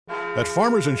At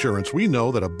Farmers Insurance, we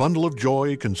know that a bundle of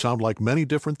joy can sound like many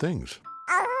different things.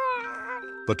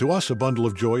 But to us, a bundle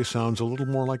of joy sounds a little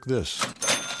more like this.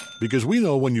 Because we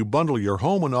know when you bundle your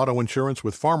home and auto insurance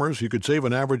with Farmers, you could save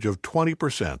an average of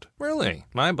 20%. Really?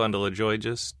 My bundle of joy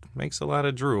just makes a lot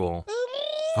of drool.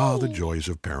 Ah, the joys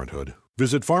of parenthood.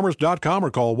 Visit farmers.com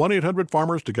or call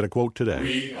 1-800-FARMERS to get a quote today.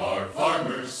 We are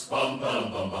farmers. Bum,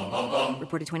 bum, bum, bum, bum, bum.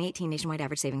 Reported 2018 nationwide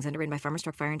average savings underwritten by Farmers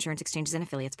Truck Fire Insurance Exchanges and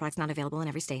Affiliates. Products not available in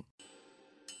every state.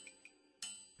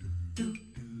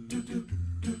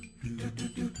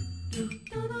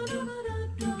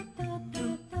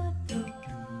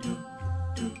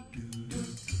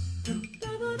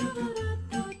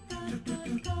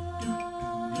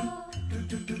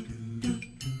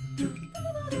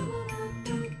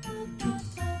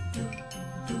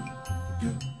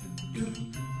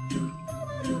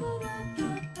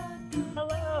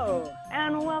 Hello,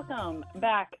 and welcome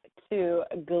back to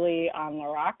Glee on the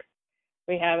Rocks.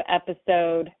 We have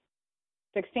episode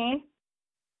 16.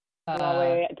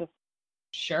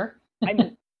 Sure.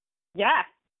 Yeah.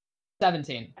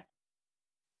 17.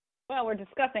 Well, we're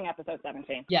discussing episode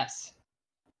 17. Yes.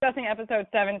 Discussing episode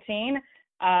 17,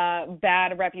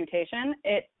 Bad Reputation.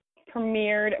 It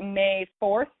premiered May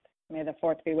 4th. May the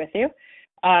 4th be with you.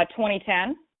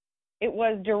 2010. It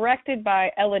was directed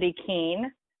by Elodie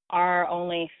Keene, our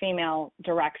only female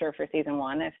director for season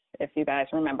 1, if you guys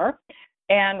remember,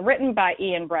 and written by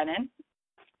Ian Brennan.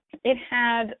 It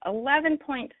had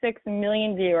 11.6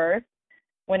 million viewers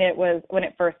when it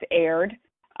first aired,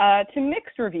 to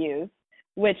mixed reviews,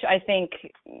 which I think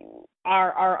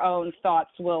our own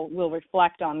thoughts will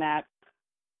reflect on that.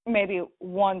 Maybe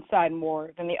one side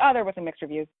more than the other with the mixed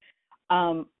reviews.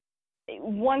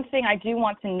 One thing I do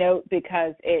want to note,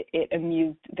 because it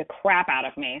amused the crap out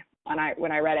of me when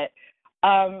I read it.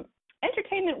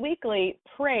 Entertainment Weekly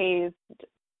praised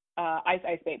Ice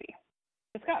Ice Baby.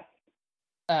 Discuss.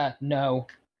 No.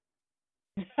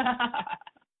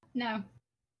 No.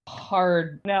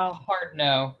 Hard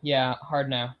no. Yeah, hard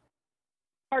no.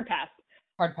 Hard pass.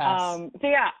 Hard pass. So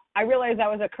yeah, I realized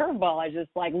that was a curveball. I just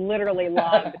literally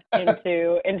lobbed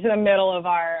into the middle of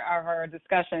our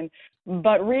discussion.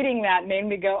 But reading that made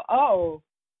me go, oh,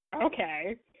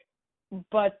 okay.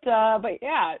 But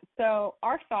yeah, so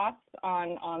our thoughts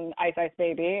on Ice Ice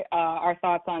Baby, our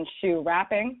thoughts on shoe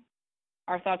wrapping,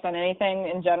 our thoughts on anything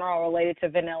in general related to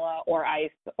vanilla or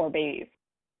ice or babies.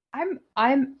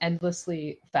 I'm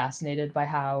endlessly fascinated by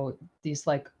how these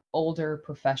older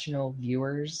professional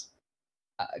viewers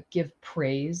give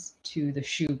praise to the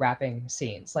shoe wrapping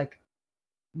scenes.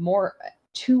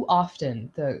 Too often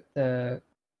the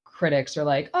critics are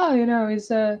like, oh,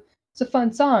 it's a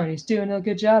fun song, he's doing a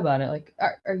good job on it.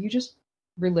 Are you just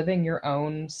reliving your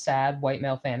own sad white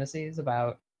male fantasies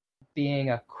about being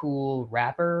a cool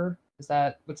rapper? Is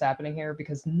that what's happening here?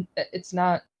 Because it's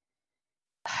not.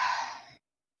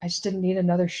 I just didn't need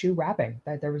another shoe wrapping.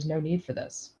 There was no need for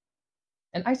this.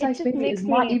 And Ice Ice Baby is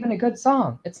not even a good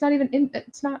song. It's not even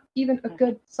a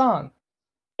good song.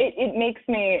 It makes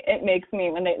me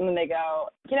when they go,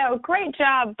 great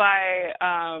job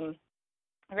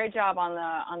on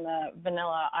the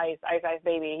Vanilla Ice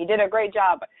Baby. He did a great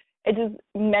job. It just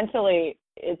mentally,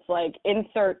 it's like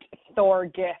insert Thor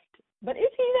gift. But is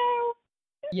he though?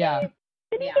 Yeah.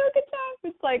 Did he do a good job?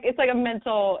 It's like a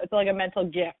mental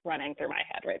GIF running through my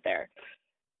head right there.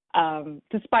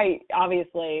 Despite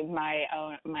obviously my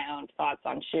own thoughts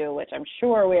on Shu, which I'm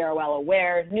sure we are well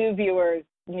aware. New viewers,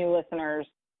 new listeners,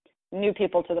 new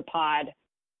people to the pod.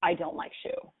 I don't like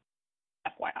Shu.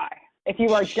 FYI. If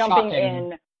you are jumping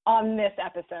in on this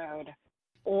episode,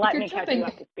 let me catch you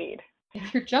up to speed.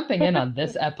 If you're jumping in on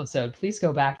this episode, please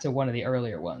go back to one of the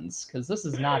earlier ones, because this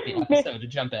is not the episode to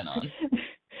jump in on.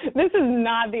 This is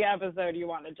not the episode you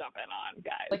want to jump in on,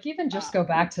 guys. Even just go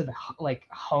back to the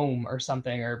Home or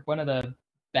something, or one of the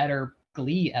better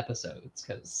Glee episodes,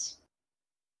 because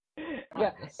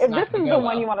if this is the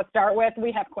one you want to start with,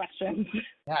 we have questions.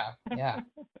 Yeah.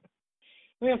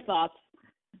 We have thoughts.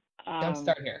 Don't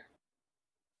start here.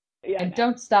 Yeah, and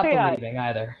don't stop believing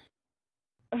either.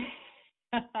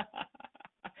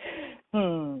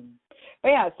 But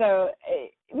yeah, so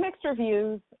mixed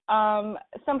reviews.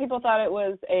 Some people thought it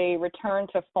was a return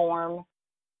to form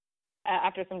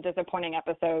after some disappointing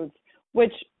episodes,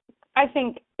 which I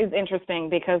think is interesting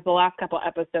because the last couple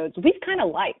episodes we've kind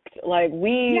of liked.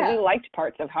 We liked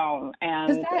parts of Home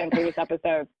and previous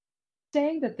episodes.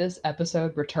 Saying that this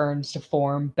episode returns to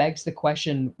form begs the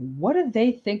question, what do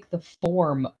they think the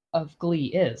form of Glee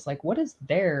is? What is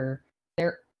their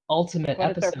ultimate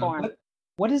episode?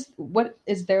 What is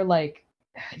their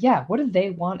what do they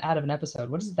want out of an episode?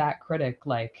 What is that critic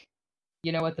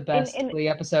You know what the best in- Glee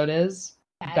episode is?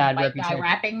 Bad white guy Reputation.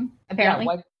 rapping, apparently.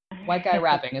 Yeah, white guy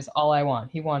rapping is all I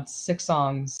want. He wants 6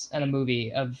 songs and a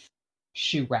movie of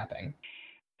shoe rapping.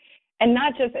 And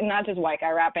not just white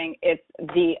guy rapping, it's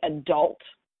the adult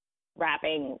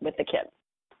rapping with the kids.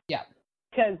 Yeah.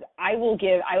 Because I will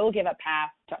give a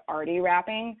pass to Artie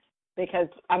rapping, because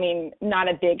I mean, not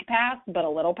a big pass, but a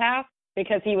little pass,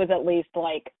 because he was at least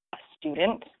like a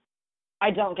student. I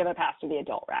don't give a pass to the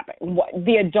adult rapping,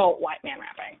 the adult white man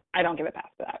rapping. I don't give a pass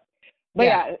to that. But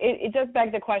yeah, it does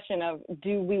beg the question of,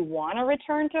 do we want to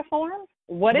return to form?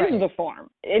 What is the form?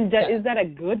 Is that a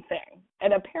good thing?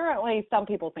 And apparently some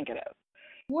people think it is.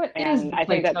 What is the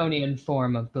Platonian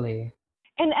form of Glee?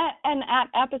 And at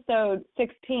episode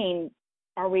 16,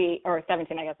 or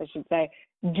 17, I guess I should say,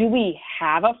 do we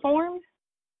have a form?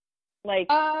 Like,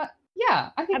 yeah,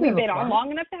 I think have we been on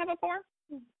long enough to have a form?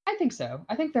 I think so.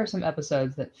 I think there are some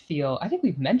episodes that feel, I think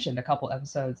we've mentioned a couple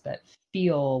episodes that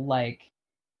feel like,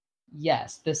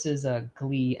 yes, this is a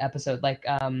Glee episode. Like,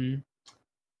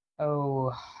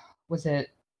 was it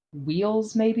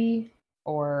Wheels maybe?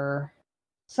 Or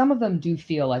some of them do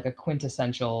feel like a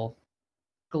quintessential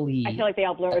Glee. I feel like they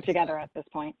all blur together at this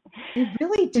point. They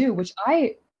really do, which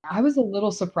I was a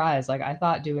little surprised. Like, I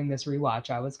thought doing this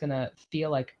rewatch, I was gonna feel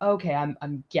like, okay,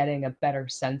 I'm getting a better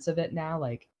sense of it now.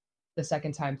 Like, the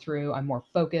second time through, I'm more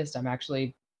focused. I'm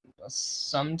actually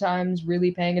sometimes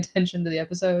really paying attention to the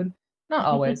episode. Not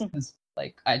always, because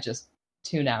like I just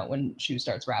tune out when Shu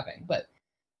starts rapping. But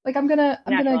like I'm gonna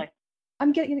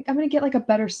get like a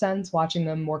better sense watching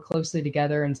them more closely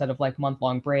together instead of like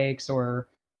month-long breaks or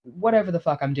whatever the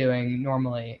fuck I'm doing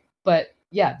normally. But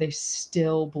yeah, they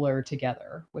still blur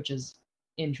together, which is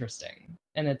interesting.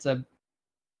 And it's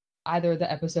either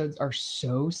the episodes are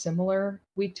so similar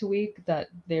week to week that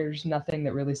there's nothing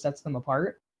that really sets them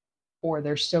apart, or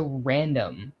they're so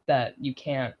random that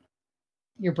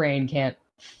your brain can't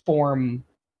form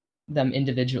them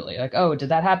individually. Like, oh, did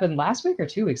that happen last week or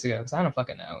 2 weeks ago? Because I don't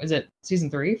fucking know. Is it season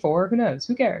 3, 4? Who knows?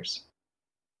 Who cares?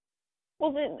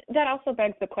 Well, that also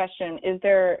begs the question, is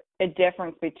there a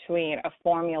difference between a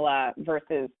formula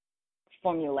versus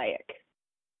formulaic?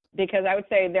 Because I would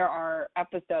say there are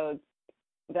episodes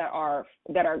that are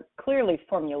clearly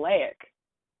formulaic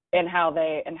in how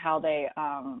they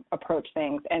approach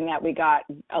things, and that we got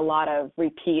a lot of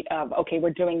repeat of, okay, we're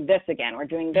doing this again, we're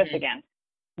doing this again.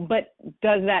 But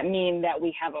does that mean that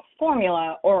we have a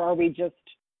formula, or are we just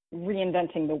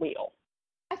reinventing the wheel?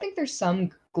 I think there's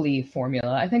some Glee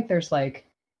formula. I think there's like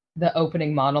the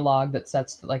opening monologue that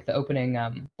sets like the opening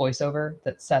voiceover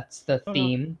that sets the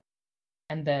theme,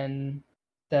 and then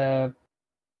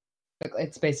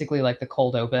it's basically like the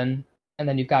cold open, and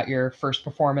then you've got your first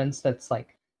performance that's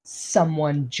like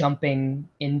someone jumping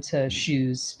into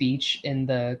Shu's speech in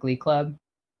the Glee Club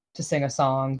to sing a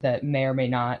song that may or may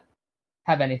not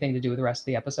have anything to do with the rest of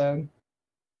the episode.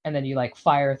 And then you like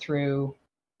fire through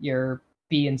your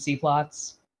B and C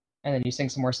plots, and then you sing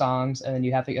some more songs, and then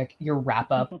you have like your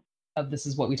wrap up of this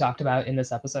is what we talked about in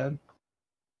this episode.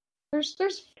 There's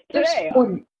today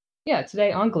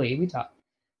on Glee we talk.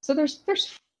 So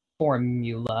there's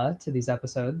formula to these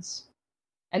episodes,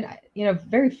 and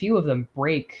very few of them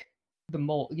break the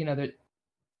mold. I'm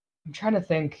trying to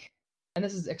think, and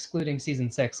this is excluding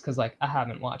season 6 because like I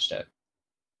haven't watched it,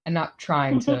 and not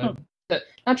trying to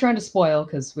spoil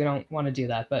because we don't want to do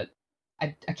that, but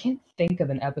I can't think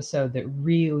of an episode that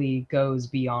really goes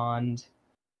beyond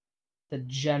the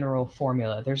general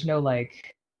formula. There's no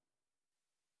like,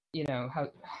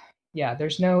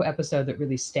 there's no episode that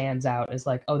really stands out as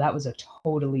like, oh, that was a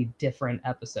totally different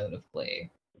episode of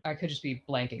Glee. I could just be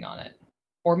blanking on it.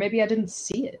 Or maybe I didn't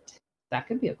see it. That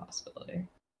could be a possibility.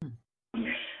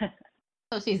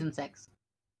 So season 6.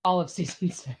 All of season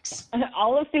 6.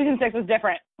 All of season 6 was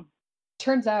different.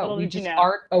 Turns out we just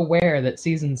aren't aware that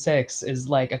season 6 is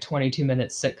like a 22-minute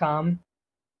sitcom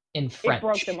in French. It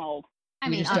broke the mold. I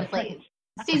mean, honestly,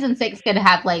 season 6 could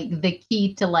have like the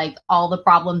key to like all the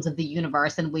problems of the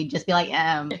universe, and we'd just be like,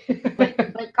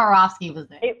 but Karofsky was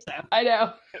there. I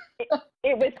know.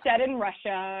 It was set in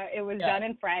Russia. It was done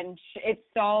in French. It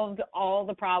solved all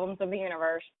the problems of the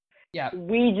universe. Yeah.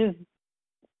 We just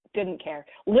didn't care.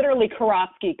 Literally,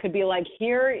 Karofsky could be like,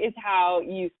 here is how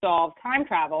you solve time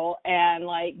travel and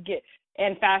like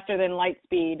and faster than light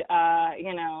speed,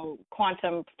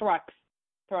 quantum thrust,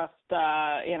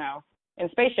 in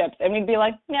spaceships, and we'd be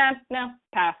like, yeah, no,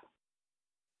 pass.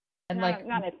 And not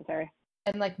necessary.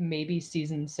 And like maybe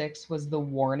season 6 was the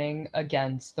warning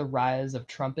against the rise of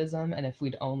Trumpism, and if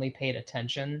we'd only paid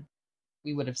attention,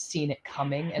 we would have seen it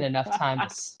coming in enough time to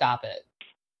stop it.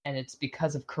 and it's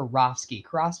because of Karofsky.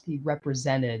 Karofsky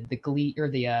represented the Glee or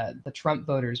the Trump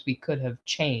voters we could have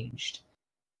changed,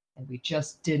 and we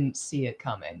just didn't see it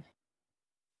coming.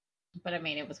 But I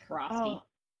mean, it was Karofsky.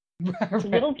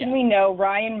 Little did we know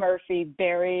Ryan Murphy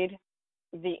buried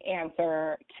the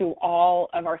answer to all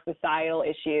of our societal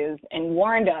issues and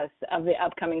warned us of the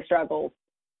upcoming struggles.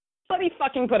 But he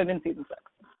fucking put it in season 6.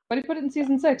 But he put it in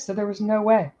season 6, so there was no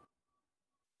way.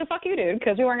 So fuck you, dude,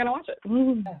 because we weren't going to watch it.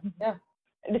 Yeah.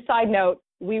 The side note,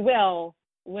 we will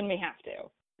when we have to.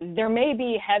 There may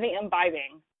be heavy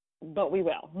imbibing, but we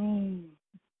will.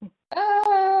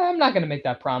 I'm not going to make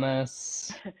that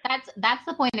promise. That's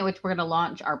the point at which we're going to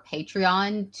launch our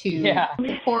Patreon to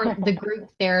support the group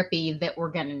therapy that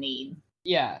we're going to need.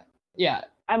 Yeah.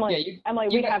 Emily,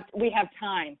 we have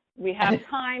time. We have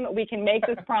time. We can make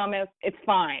this promise. It's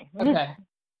fine. Okay.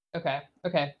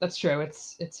 That's true.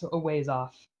 It's a ways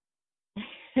off.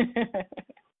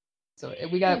 So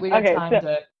we got time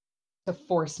to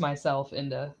force myself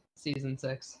into season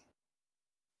 6.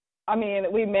 I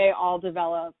mean, we may all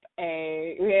develop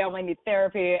we only need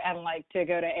therapy and like to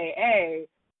go to AA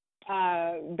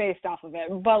based off of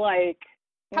it. But like,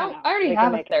 I already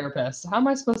have a therapist. How am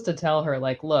I supposed to tell her,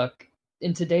 like, look,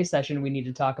 in today's session, we need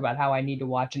to talk about how I need to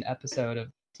watch an episode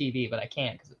of TV, but I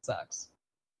can't because it sucks.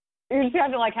 You just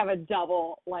have to like have a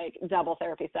double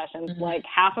therapy sessions. Mm-hmm. Like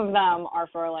half of them are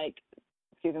for like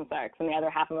season 6 and the other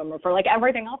half of them are for like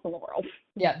everything else in the world.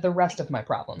 Yeah, the rest of my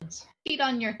problems. Cheat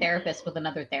on your therapist with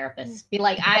another therapist. Be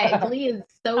like, Glee is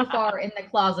so far in the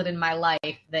closet in my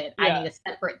life that I need a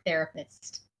separate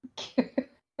therapist.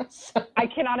 I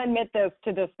cannot admit this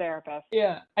to this therapist.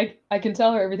 Yeah, I can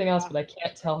tell her everything else, but I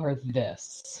can't tell her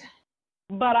this.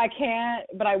 But I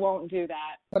won't do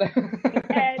that. But I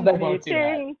won't do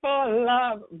that. For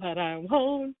love, but I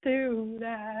won't do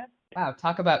that. Wow,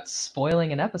 talk about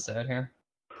spoiling an episode here.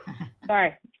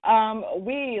 Sorry.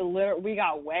 We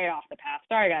got way off the path.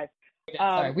 Sorry, guys.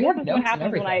 Sorry, we have notes and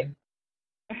everything.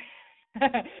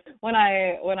 When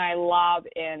I lob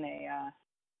in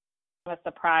a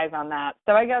surprise on that.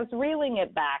 So I guess reeling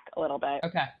it back a little bit.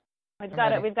 Okay. We've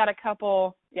got a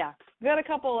couple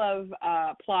of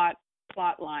plot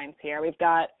lines here. We've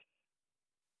got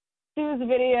Stu's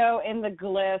video in the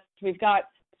Glist. We've got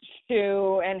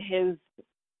Stu and his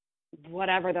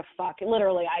whatever the fuck.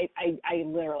 Literally, I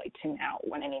literally tune out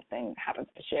when anything happens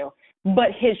to Shu.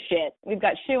 But his shit. We've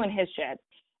got Shu and his shit.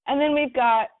 And then we've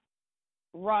got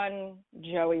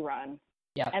Joey Run.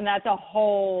 Yeah. And it's a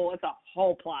whole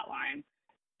plot line.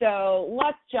 So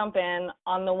let's jump in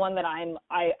on the one that I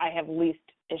have least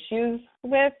issues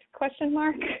with, question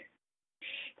mark.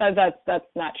 That's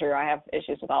not true. I have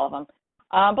issues with all of them.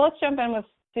 But let's jump in with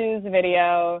Stu's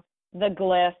video, the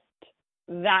Glist,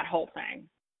 that whole thing.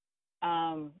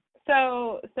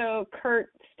 So Kurt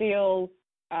steals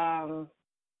a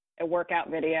workout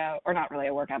video, or not really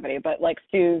a workout video, but like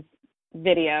Stu's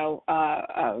video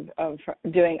of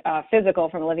doing a physical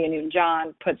from Olivia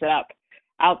Newton-John, puts it up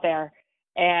out there,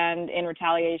 and in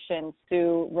retaliation,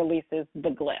 Stu releases the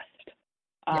Glist.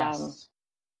 Yes.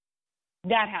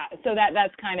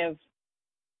 That's kind of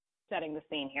setting the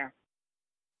scene here.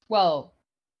 Well,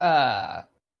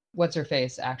 what's her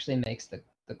face actually makes the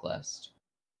Glist.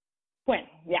 Quinn,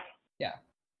 yeah.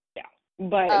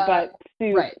 But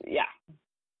Stu, right. Yeah.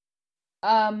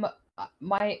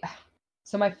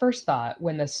 My first thought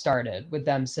when this started with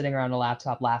them sitting around a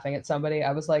laptop laughing at somebody,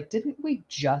 I was like, didn't we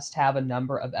just have a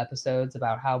number of episodes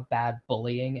about how bad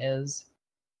bullying is?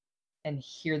 And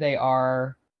here they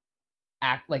are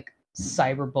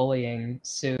cyberbullying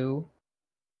Sue.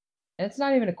 And it's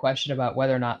not even a question about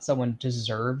whether or not someone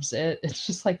deserves it. It's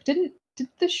just like, did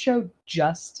the show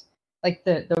just, like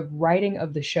the writing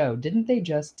of the show, didn't they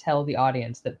just tell the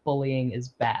audience that bullying is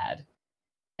bad?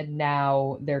 And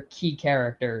now their key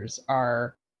characters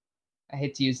are, I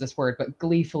hate to use this word, but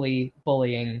gleefully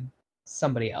bullying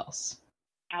somebody else.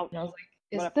 Ouch. And I was like,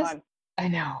 is this... Fun. I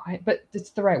know, but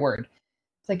it's the right word.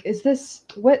 It's like, is this,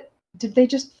 what, did they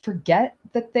just forget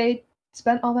that they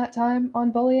spent all that time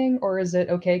on bullying? Or is it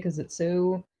okay because it's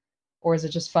Sue? Or is it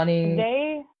just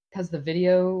funny because the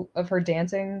video of her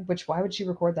dancing, which, why would she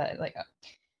record that? Like,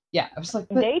 yeah, I was like,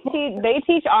 they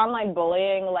teach online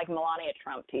bullying like Melania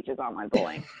Trump teaches online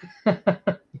bullying.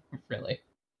 Really?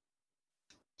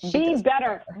 Be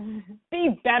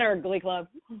better, Glee Club.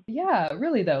 Yeah,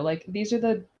 really though. Like, these are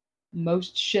the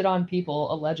most shit on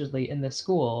people allegedly in this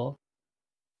school,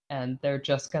 and they're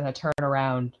just gonna turn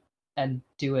around and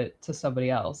do it to somebody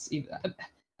else.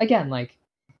 Again, like,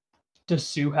 does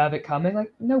Sue have it coming?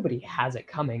 Like, nobody has it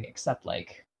coming except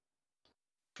like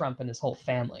Trump and his whole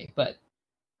family. But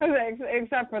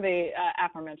Except for the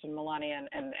aforementioned Melania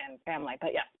and family,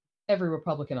 but yes. Every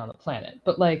Republican on the planet.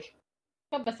 But like,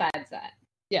 But besides that,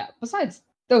 yeah, besides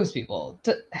those people,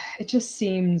 it just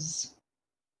seems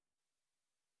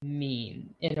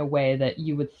mean in a way that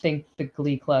you would think the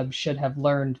Glee Club should have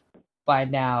learned by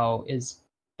now is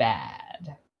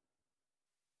bad.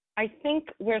 I think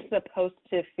we're supposed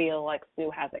to feel like Sue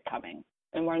has it coming,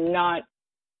 and we're not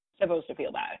supposed to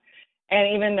feel that.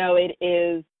 And even though it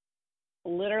is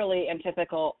literally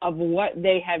antithetical of what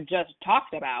they have just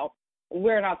talked about,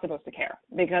 we're not supposed to care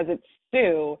because it's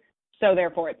Sue, so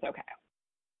therefore it's okay.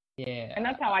 Yeah. And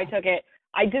that's how I took it.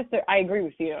 I agree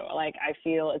with you. Like, I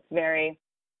feel it's very,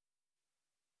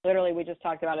 literally we just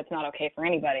talked about it's not okay for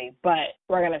anybody, but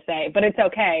we're going to say, but it's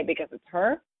okay because it's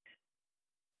her.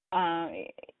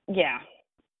 Yeah.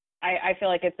 I feel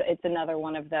like it's another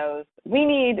one of those. We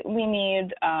need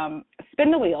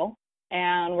spin the wheel,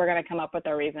 and we're going to come up with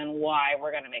a reason why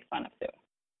we're going to make fun of Sue.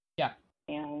 Yeah.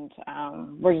 And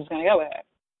we're just going to go with it,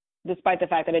 despite the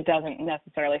fact that it doesn't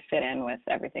necessarily fit in with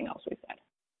everything else we said.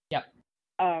 Yep.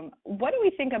 What do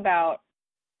we think about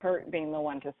Kurt being the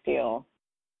one to steal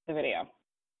the video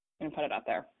and put it out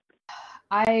there?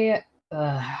 I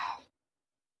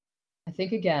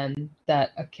think again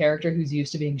that a character who's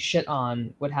used to being shit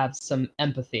on would have some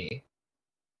empathy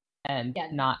and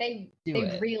not they do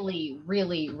it.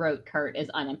 really wrote Kurt as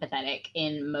unempathetic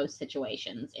in most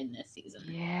situations in this season.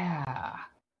 Yeah.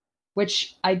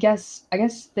 Which I guess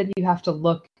then you have to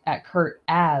look at Kurt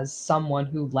as someone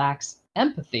who lacks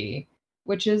empathy,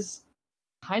 which is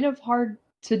kind of hard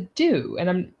to do,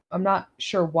 and I'm not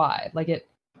sure why. Like, it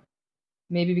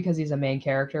maybe because he's a main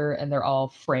character and they're all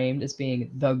framed as being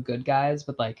the good guys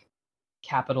with like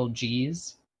capital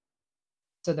G's.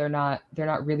 So they're not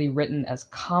really written as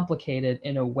complicated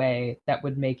in a way that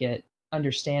would make it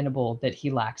understandable that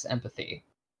he lacks empathy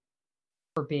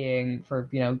for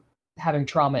having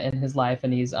trauma in his life,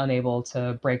 and he's unable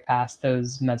to break past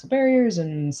those mental barriers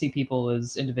and see people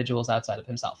as individuals outside of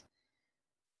himself.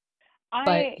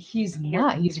 But he's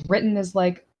not. He's written as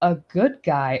like a good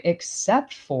guy,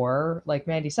 except for, like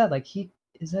Mandy said, like he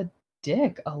is a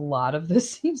dick a lot of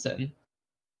this season.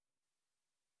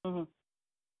 Mm-hmm.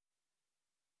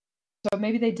 So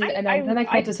maybe they did, and then I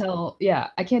can't tell. Yeah,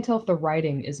 I can't tell if the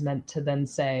writing is meant to then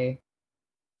say,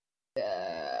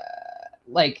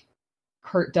 like,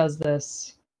 Kurt does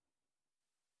this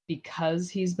because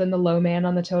he's been the low man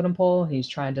on the totem pole. And he's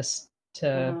trying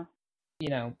to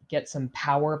get some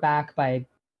power back by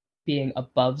being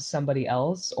above somebody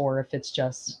else, or if it's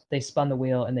just they spun the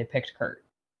wheel and they picked Kurt.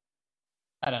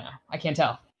 I don't know. I can't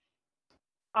tell.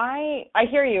 I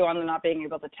hear you on the not being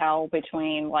able to tell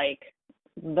between like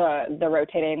the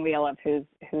rotating wheel of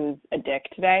who's a dick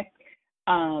today.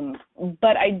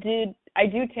 But I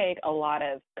do take a lot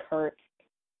of Kurt's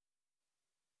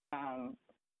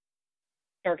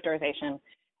characterization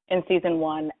in season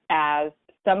 1 as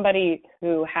somebody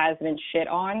who has been shit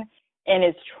on and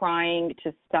is trying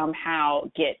to somehow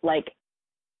get, like,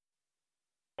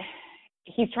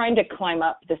 he's trying to climb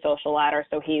up the social ladder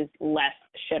so he's less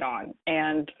shit on.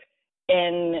 And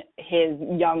in his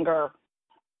younger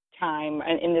time,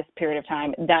 and in this period of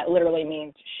time, that literally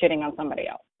means shitting on somebody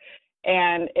else.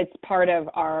 And it's part of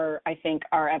our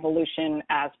evolution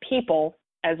as people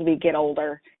as we get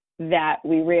older, that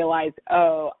we realize,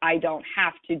 oh, I don't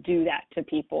have to do that to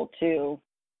people to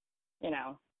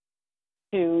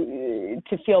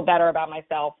feel better about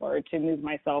myself or to move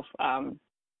myself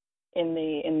in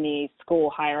the school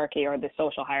hierarchy or the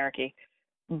social hierarchy.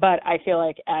 But I feel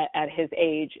like at his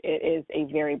age, it is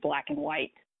a very black and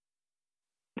white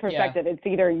perspective. Yeah. It's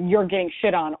either you're getting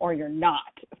shit on or you're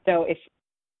not. So if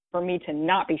for me to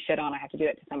not be shit on, I have to do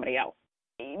it to somebody else.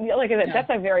 Like I said, that's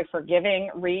a very forgiving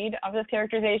read of this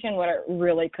characterization, where it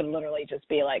really could literally just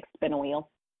be like spin a wheel.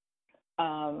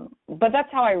 But that's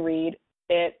how I read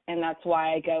it, and that's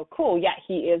why I go, cool, yeah,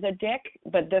 he is a dick,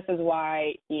 but this is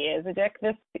why he is a dick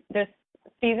this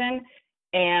season,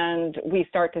 and we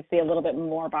start to see a little bit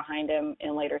more behind him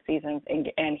in later seasons,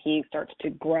 and he starts to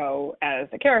grow as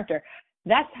a character.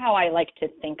 That's how I like to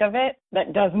think of it.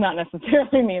 That does not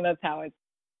necessarily mean that's how it's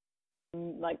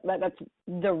like that's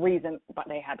the reason but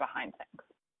they had behind things.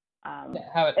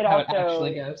 How it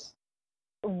actually goes.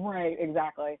 Right,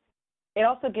 exactly. It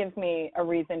also gives me a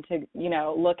reason to,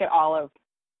 look at all of,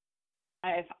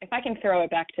 if I can throw it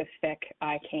back to fic,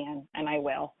 I can, and I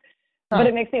will. But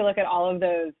it makes me look at all of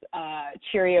those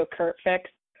Cheerio Kurt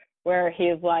fics where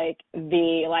he's like,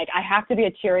 I have to be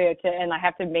a Cheerio and I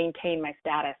have to maintain my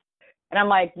status. And I'm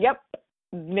like, yep,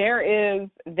 there is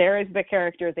the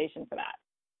characterization for that.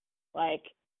 Like,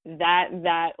 that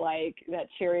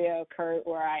Cheerio Kurt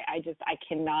where I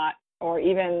cannot, or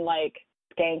even like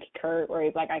Skank Kurt where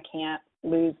he's like, I can't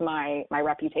lose my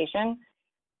reputation.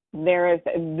 There is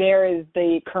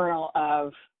the kernel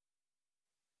of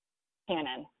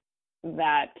canon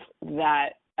that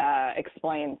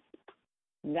explains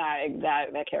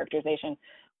that characterization.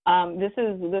 This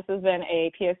has been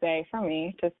a PSA from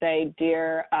me to say,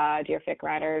 dear fic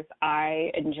writers,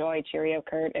 I enjoy Cheerio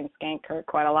Kurt and Skank Kurt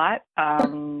quite a lot.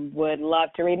 Would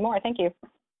love to read more. Thank you.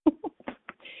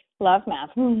 Love,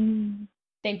 Math.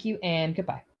 Thank you and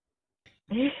goodbye.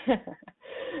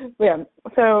 Yeah.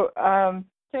 So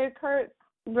Kurt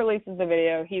releases the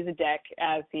video. He's a dick,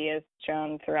 as he is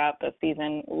shown throughout the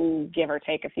season, give or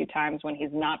take a few times when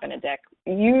he's not been a dick,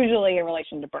 usually in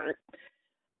relation to Bert.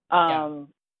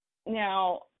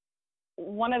 Now,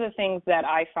 one of the things that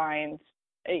I find,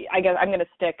 I guess I'm going to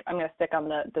stick on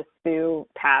the Sue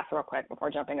path real quick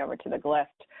before jumping over to the Glyph.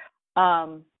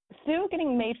 Sue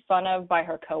getting made fun of by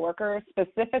her coworkers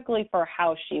specifically for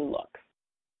how she looks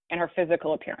and her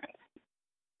physical appearance.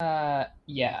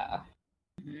 Yeah.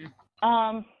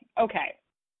 Okay.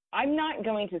 I'm not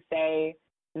going to say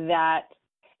that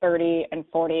 30 and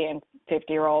 40 and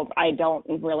 50-year-olds, I don't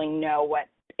really know what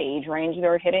age range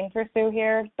they're hitting for Sue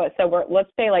here, but so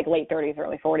let's say like late 30s,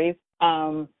 early 40s.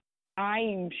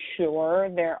 I'm sure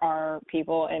there are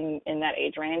people in that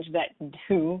age range that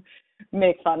do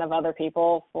make fun of other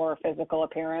people for physical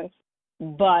appearance,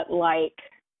 but like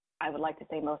I would like to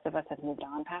say most of us have moved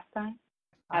on past that,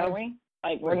 haven't we?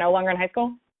 Like we're no longer in high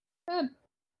school? That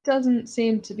doesn't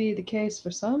seem to be the case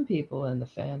for some people in the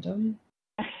fandom.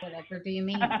 Whatever do you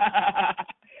mean? I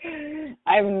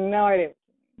have no idea.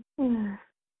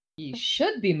 You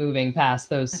should be moving past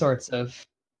those sorts of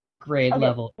grade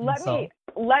level insults.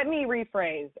 Let me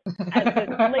rephrase. At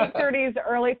the late 30s,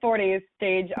 early 40s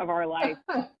stage of our life,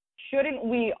 shouldn't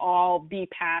we all be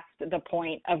past the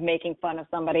point of making fun of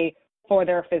somebody for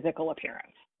their physical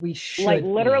appearance? We should. Like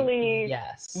literally,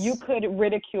 yes. You could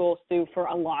ridicule Sue for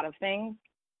a lot of things.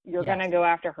 You're going to go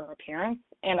after her appearance.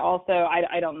 And also,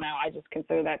 I don't know, I just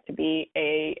consider that to be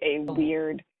a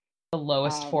weird... The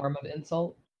lowest form of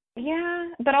insult? Yeah,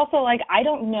 but also, like, I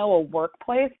don't know a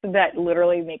workplace that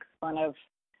literally makes fun of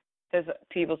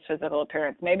people's physical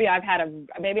appearance. Maybe I've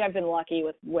been lucky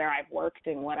with where I've worked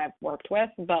and what I've worked with,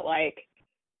 but, like,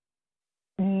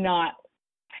 I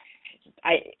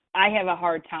have a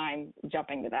hard time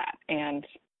jumping to that. And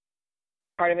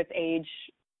part of it's age.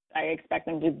 I expect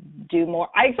them to do more.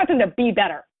 I expect them to be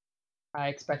better. I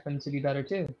expect them to be better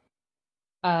too.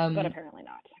 But apparently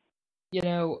not. You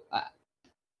know,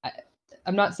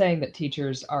 I'm not saying that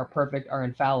teachers are perfect, are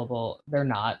infallible. They're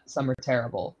not. Some are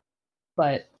terrible.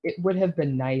 But it would have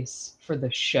been nice for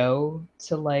the show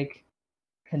to like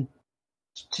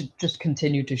to just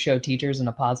continue to show teachers in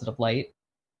a positive light,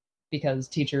 because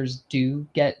teachers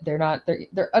they're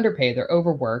underpaid, they're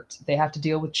overworked, they have to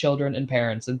deal with children and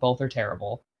parents, and both are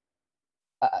terrible.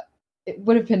 It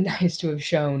would have been nice to have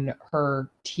shown her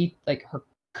her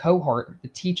cohort, the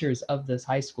teachers of this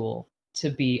high school, to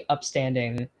be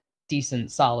upstanding,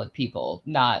 decent, solid people,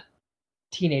 not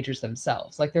teenagers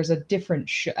themselves. Like there's a different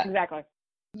show. Exactly.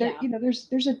 You know,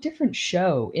 there's a different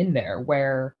show in there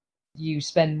where you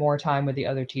spend more time with the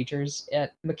other teachers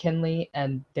at McKinley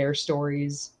and their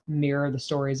stories mirror the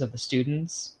stories of the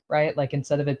students, right? Like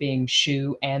instead of it being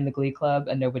Shu and the Glee Club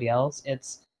and nobody else,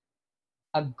 it's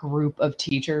a group of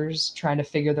teachers trying to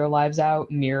figure their lives out,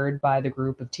 mirrored by the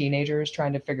group of teenagers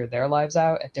trying to figure their lives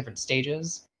out at different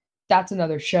stages. That's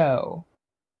another show.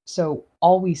 So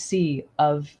all we see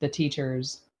of the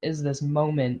teachers is this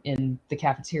moment in the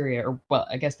cafeteria, or well,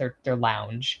 I guess their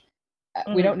lounge.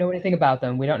 We don't know anything about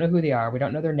them. We don't know who they are. We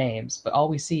don't know their names, but all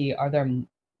we see are them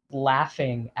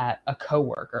laughing at a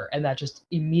coworker, and that just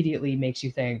immediately makes you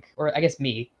think, or I guess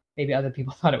me, maybe other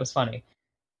people thought it was funny,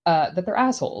 that they're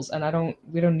assholes, and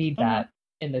we don't need that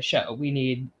in the show. We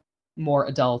need more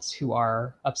adults who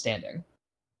are upstanding.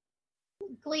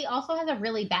 Glee also has a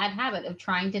really bad habit of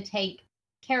trying to take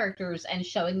characters and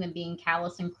showing them being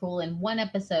callous and cruel in one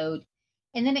episode,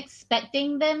 and then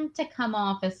expecting them to come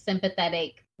off as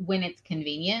sympathetic when it's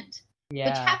convenient. Yeah.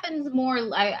 Which happens more,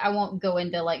 I won't go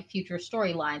into like future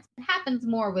storylines. It happens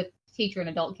more with teacher and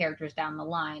adult characters down the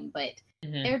line, but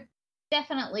they're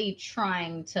definitely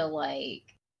trying to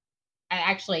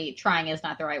actually trying is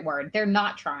not the right word. They're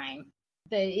not trying.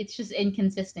 It's just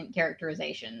inconsistent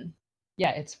characterization.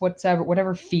 Yeah, it's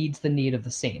whatever feeds the need of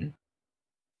the scene.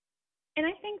 And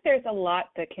I think there's a lot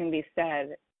that can be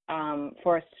said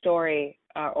for a story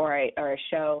or a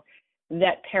show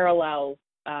that parallels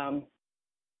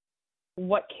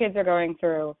what kids are going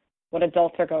through, what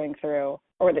adults are going through,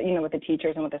 or what the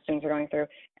teachers and what the students are going through,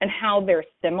 and how they're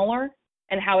similar,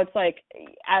 and how it's like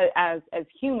as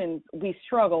humans we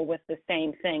struggle with the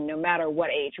same thing no matter what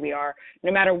age we are,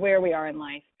 no matter where we are in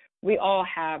life. We all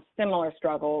have similar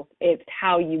struggles. It's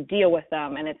how you deal with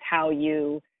them, and it's how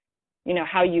you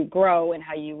grow and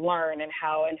how you learn, and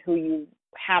who you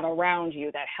have around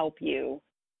you that help you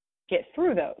get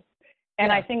through those. And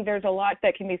Yeah. I think there's a lot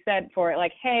that can be said for it.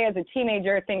 Like, hey, as a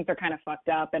teenager, things are kind of fucked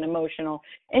up and emotional,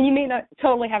 and you may not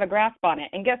totally have a grasp on it.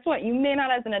 And guess what? You may not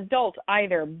as an adult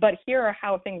either, but here are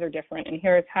how things are different, and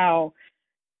here's how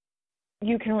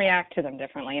you can react to them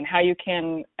differently, and how you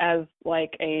can, as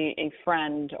like a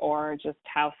friend, or just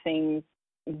how things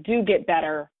do get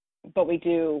better, but we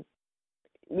do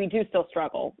still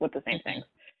struggle with the same things.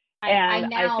 I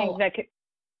think that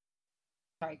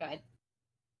Sorry, go ahead.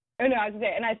 Oh, no, I was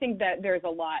saying, and I think that there's a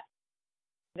lot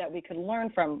that we could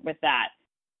learn from with that.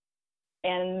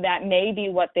 And that may be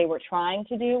what they were trying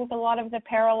to do with a lot of the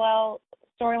parallel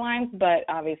storylines, but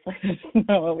obviously that's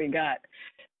not what we got.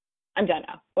 I'm done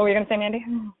now. What were you going to say, Mandy?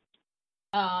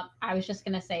 I was just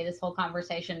going to say this whole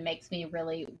conversation makes me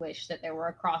really wish that there were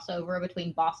a crossover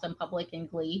between Boston Public and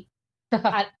Glee.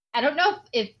 I don't know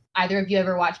if either of you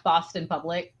ever watched Boston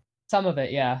Public. Some of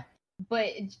it, yeah.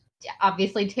 But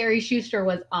obviously Terry Schuster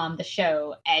was on the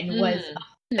show and was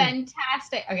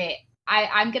fantastic. Okay,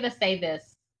 I'm going to say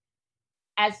this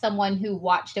as someone who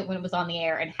watched it when it was on the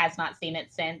air and has not seen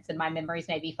it since, and my memories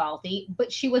may be faulty,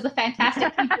 but she was a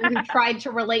fantastic teacher who tried to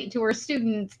relate to her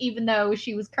students, even though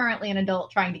she was currently an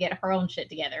adult trying to get her own shit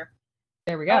together.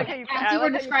 There we go. As you were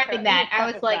describing that,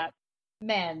 I was like,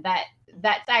 man,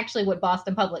 that's actually what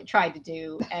Boston Public tried to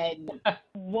do, and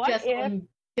Jessalyn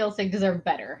Gilsing deserved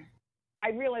better. I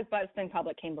realize Boston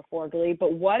Public came before Glee,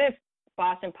 but what if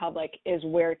Boston Public is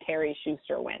where Terry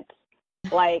Schuster went?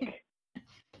 Like,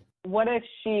 what if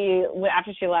she,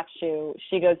 after she left SHU,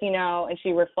 she goes, and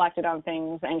she reflected on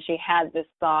things, and she had this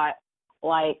thought,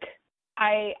 like,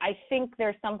 I think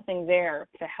there's something there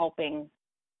to helping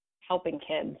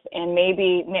kids, and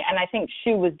I think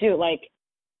SHU was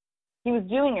he was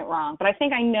doing it wrong, but I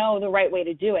think I know the right way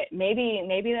to do it.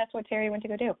 Maybe that's what Terry went to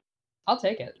go do. I'll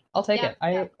take it.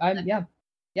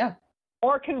 Yeah.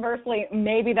 Or conversely,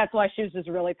 maybe that's why she was just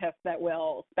really pissed that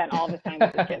Will spent all this time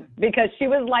with the kids, because she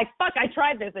was like, fuck, I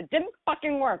tried this. It didn't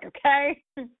fucking work, okay?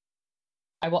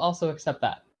 I will also accept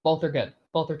that. Both are good.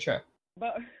 Both are true.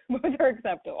 But both are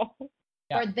acceptable.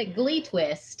 Yeah. For the Glee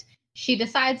twist, she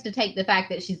decides to take the fact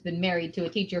that she's been married to a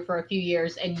teacher for a few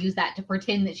years and use that to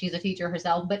pretend that she's a teacher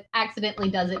herself, but accidentally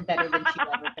does it better than she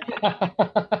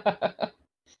ever did.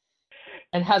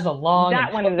 And has a long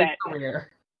that one is it.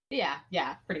 career.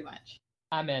 Yeah, pretty much.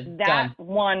 I'm in. That Done.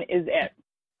 one is it.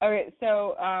 Okay,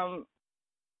 so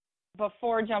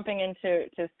before jumping into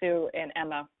Sue and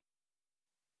Emma,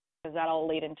 because that'll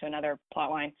lead into another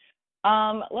plot line,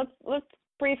 let's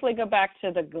briefly go back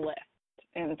to the glyph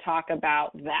and talk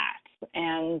about that.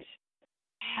 And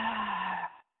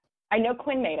I know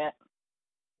Quinn made it.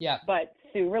 Yeah. But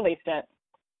Sue released it.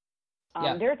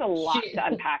 Yeah. There's a lot to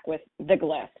unpack with the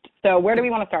glyph. So where do we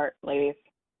want to start, ladies?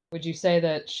 Would you say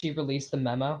that she released the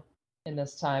memo in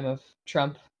this time of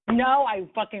Trump? No, I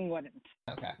fucking wouldn't.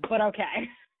 Okay. But okay.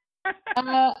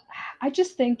 I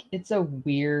just think it's a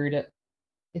weird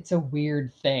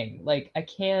thing. Like,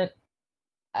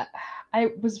 I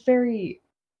was very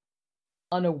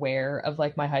unaware of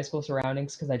like my high school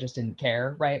surroundings because I just didn't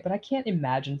care, right? But I can't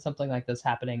imagine something like this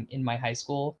happening in my high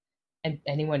school and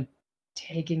anyone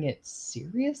taking it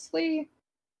seriously.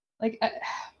 Like,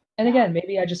 and again,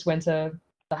 maybe I just went to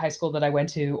the high school that I went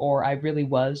to, or I really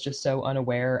was just so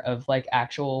unaware of like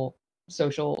actual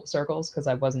social circles because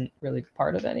I wasn't really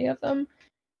part of any of them.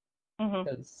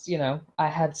 Because, I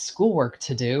had schoolwork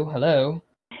to do. Hello.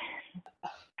 I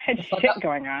had shit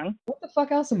going on. What the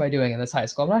fuck else am I doing in this high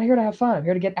school? I'm not here to have fun. I'm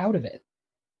here to get out of it.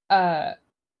 I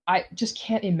just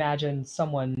can't imagine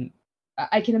someone.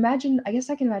 I can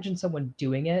imagine someone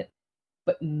doing it,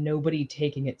 but nobody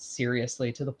taking it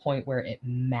seriously to the point where it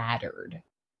mattered.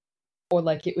 Or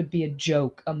like it would be a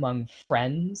joke among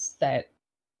friends that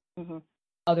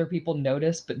other people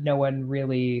noticed, but no one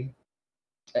really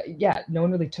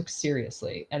took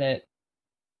seriously. And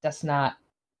that's not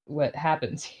what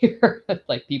happens here.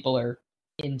 Like people are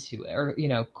into it,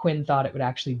 or Quinn thought it would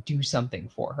actually do something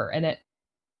for her, and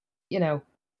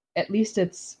at least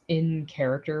it's in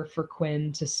character for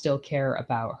Quinn to still care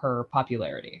about her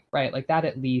popularity, right? Like that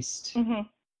at least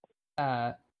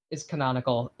is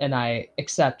canonical, and I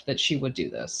accept that she would do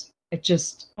this. It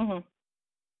just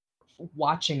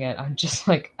watching it, I'm just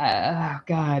like, oh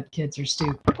god, kids are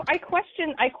stupid. I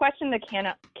question the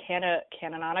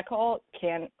canonical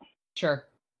Sure.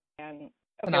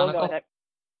 Okay, we'll go Canonical. with it.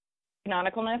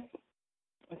 Canonicalness.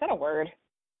 Is that a word? It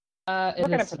We're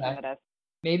gonna is pretend today. it is.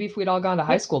 Maybe if we'd all gone to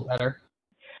high school better.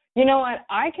 You know what?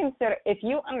 I consider, if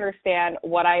you understand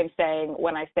what I am saying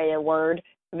when I say a word,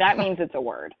 that means it's a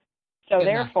word. So Good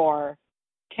enough. therefore,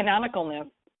 canonicalness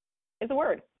is a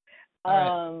word. All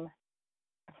right.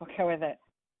 We'll go with it.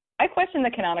 I question the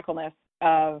canonicalness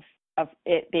of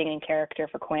it being in character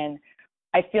for Quinn.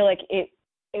 I feel like it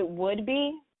would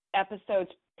be episodes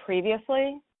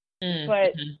previously,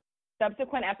 but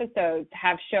subsequent episodes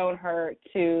have shown her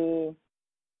to,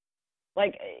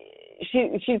 like,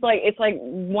 she's like, it's like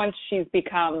once she's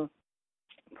become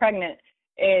pregnant,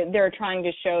 they're trying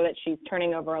to show that she's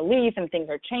turning over a leaf and things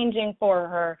are changing for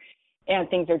her and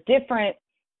things are different.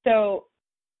 So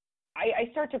I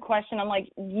start to question. I'm like,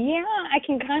 yeah, I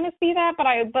can kind of see that,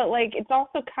 but like it's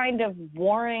also kind of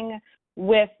warring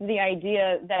with the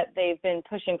idea that they've been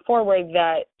pushing forward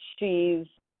that she's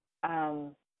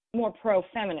more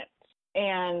pro-feminist,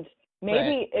 and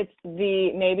maybe it's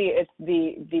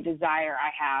the desire I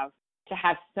have to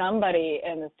have somebody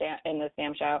in the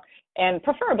Sam show, and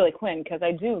preferably Quinn, because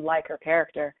I do like her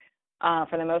character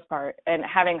for the most part, and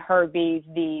having her be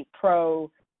the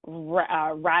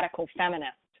radical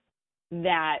feminist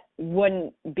that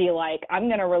wouldn't be like, I'm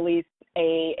going to release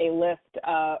a list,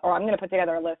 or I'm going to put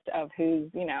together a list of who's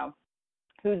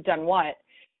done what,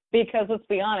 because let's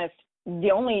be honest,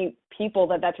 the only people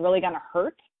that's really going to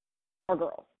hurt are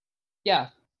girls. Yeah,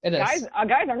 it is. Guys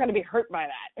aren't going to be hurt by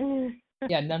that.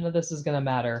 Yeah, none of this is going to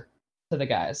matter to the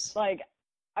guys. Like,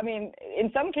 I mean,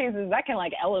 in some cases that can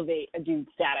like elevate a dude's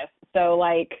status. So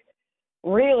like,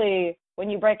 really,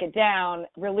 when you break it down,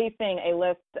 releasing a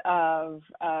list of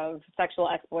sexual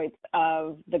exploits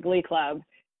of the Glee Club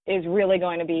is really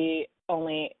going to be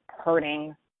only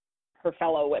hurting her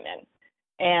fellow women.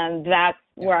 And that's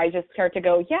where I just start to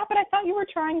go, yeah, but I thought you were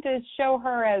trying to show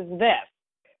her as this.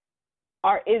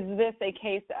 Is this a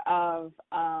case of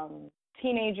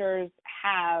teenagers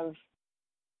have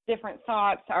different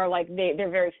thoughts, or like they're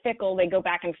very fickle, they go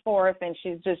back and forth, and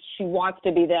she wants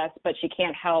to be this, but she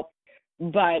can't help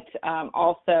but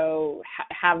also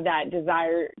have that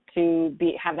desire to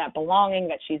have that belonging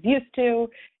that she's used to,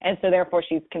 and so therefore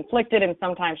she's conflicted, and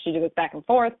sometimes she goes back and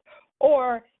forth?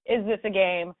 Or is this a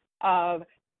game of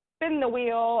spin the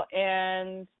wheel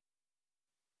and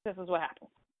this is what happens?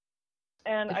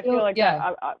 And I feel like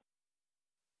yeah.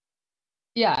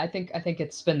 Yeah, I think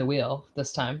it's spin the wheel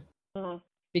this time. Mm-hmm.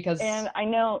 Because, and I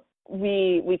know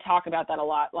we talk about that a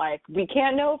lot, like we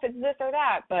can't know if it's this or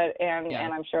that, but and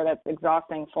I'm sure that's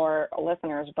exhausting for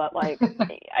listeners, but like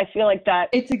I feel like that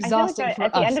it's exhausting for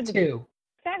us too.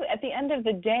 Exactly. At the end of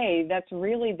the day, that's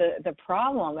really the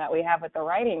problem that we have with the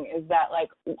writing, is that like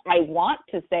I want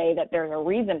to say that there's a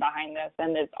reason behind this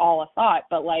and it's all a thought,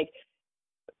 but like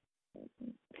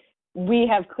we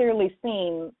have clearly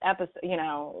seen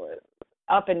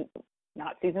up in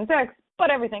not season 6, but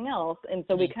everything else, and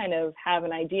so we kind of have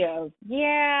an idea of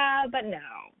yeah, but no.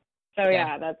 So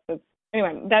that's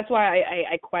anyway. That's why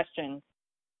I question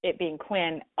it being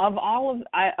Quinn. Of all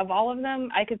of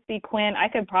them, I could see Quinn. I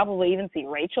could probably even see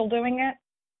Rachel doing it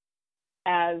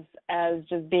as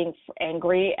just being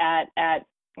angry at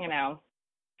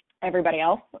everybody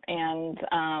else, and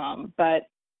but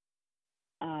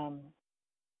in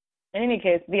any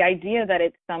case, the idea that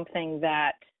it's something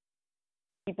that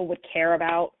people would care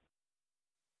about,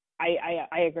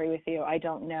 I agree with you. I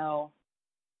don't know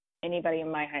anybody in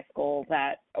my high school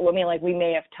that, I mean, like we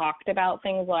may have talked about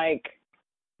things like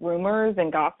rumors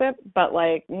and gossip, but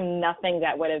like nothing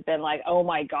that would have been like, oh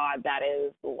my God, that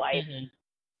is life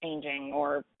changing,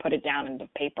 or put it down into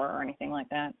paper or anything like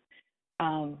that.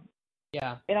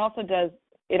 Yeah. It also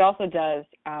does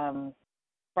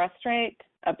frustrate,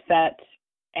 upset,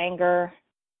 anger,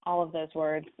 all of those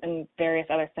words and various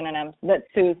other synonyms, that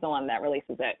Sue's the one that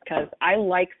releases it, because I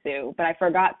like Sue, but I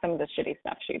forgot some of the shitty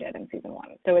stuff she did in season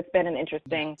 1. So it's been an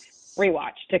interesting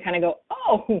rewatch to kind of go,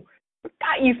 oh,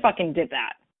 forgot you fucking did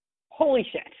that. Holy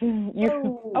shit.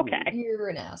 Okay. You're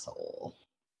an asshole.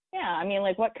 Yeah, I mean,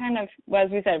 like what kind of, well,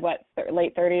 as we said,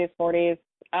 late 30s, 40s.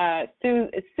 Sue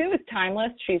is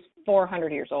timeless. She's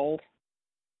 400 years old.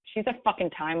 She's a fucking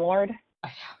Time Lord. I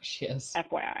know she is.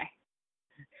 FYI.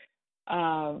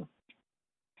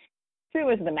 Sue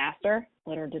is the master,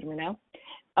 little did we know.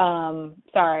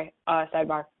 Sorry,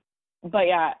 sidebar. But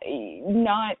yeah,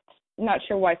 not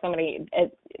sure why somebody,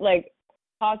 like,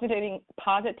 positing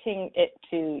it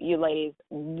to you ladies,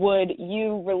 would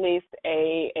you release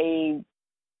a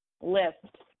list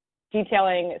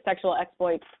detailing sexual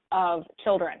exploits of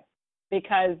children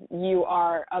because you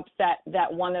are upset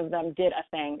that one of them did a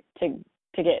thing to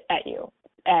get at you?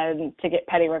 and to get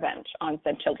petty revenge on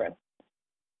said children.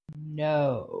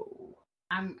 No.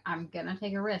 I'm gonna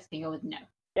take a risk and go with no.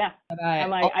 Yeah. But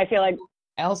I feel like,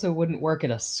 I also wouldn't work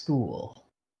at a school.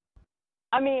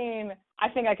 I mean, I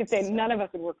think I could say none of us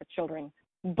would work with children,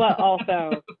 but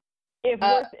also if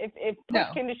push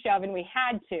came to shove and we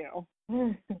had to.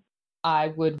 I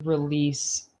would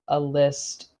release a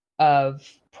list of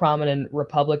prominent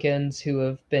Republicans who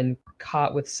have been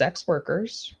caught with sex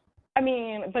workers. I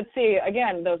mean, but see,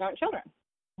 again, those aren't children.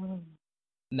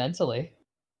 Mentally.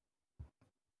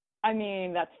 I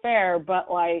mean, that's fair, but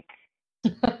like,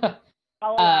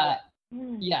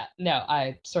 yeah, no,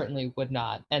 I certainly would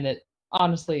not. And it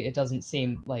honestly, it doesn't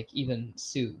seem like even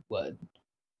Sue would.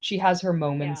 She has her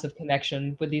moments of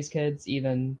connection with these kids,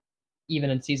 even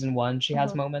in season 1. She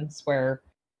has moments where,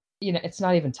 it's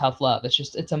not even tough love.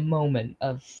 It's a moment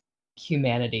of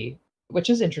humanity, which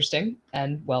is interesting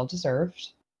and well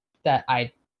deserved. That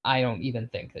I don't even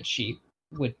think that she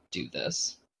would do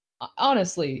this.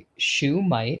 Honestly, Shu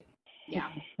might. Yeah.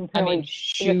 I mean,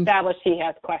 she established he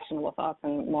has questionable thoughts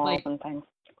and morals and things.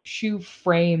 Shu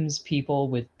frames people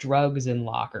with drugs in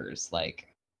lockers. Like,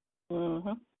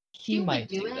 he Shu might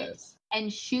would do this.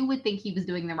 And Shu would think he was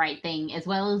doing the right thing, as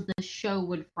well as the show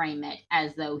would frame it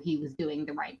as though he was doing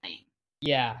the right thing.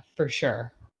 Yeah, for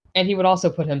sure. And he would also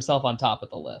put himself on top of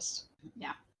the list.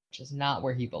 Yeah. Which is not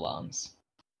where he belongs.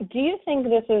 Do you think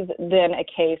this is then a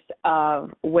case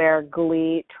of where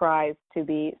Glee tries to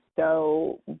be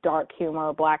so dark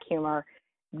humor, black humor,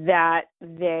 that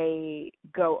they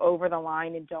go over the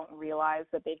line and don't realize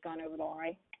that they've gone over the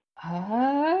line?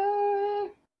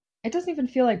 It doesn't even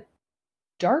feel like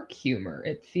dark humor.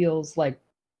 It feels like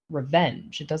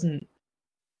revenge. It doesn't...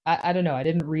 I don't know. I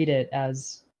didn't read it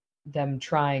as them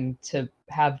trying to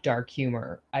have dark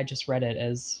humor. I just read it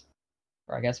as,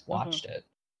 or I guess watched it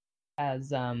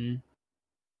as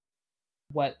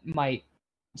what might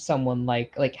someone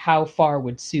like how far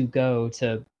would Sue go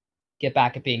to get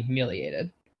back at being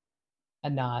humiliated,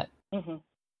 and not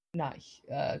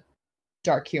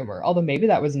dark humor. Although maybe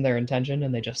that wasn't their intention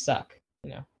and they just suck.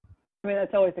 I mean,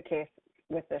 that's always the case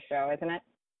with this show, isn't it?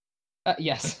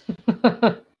 Yes.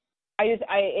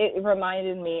 It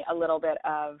reminded me a little bit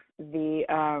of the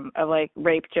of like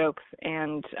rape jokes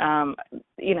and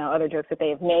other jokes that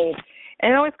they've made,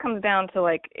 and it always comes down to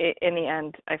like in the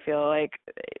end, I feel like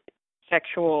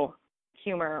sexual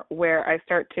humor, where I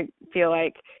start to feel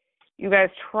like you guys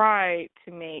try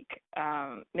to make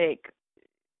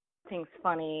things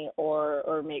funny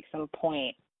or make some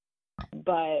point,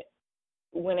 but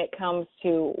when it comes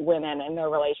to women and their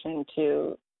relation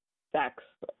to sex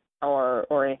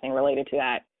or anything related to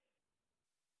that,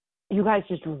 you guys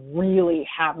just really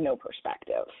have no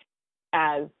perspective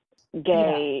as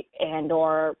gay and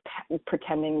or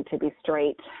pretending to be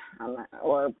straight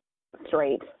or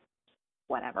straight,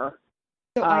 whatever.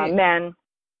 So men.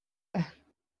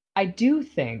 I do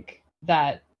think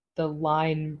that the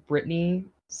line Brittany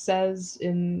says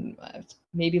in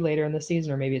maybe later in the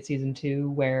season or maybe it's season 2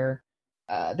 where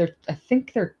I don't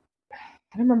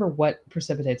remember what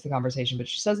precipitates the conversation, but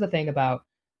she says the thing about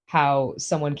how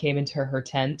someone came into her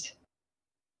tent,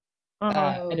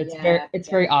 and it's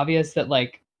very obvious that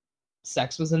like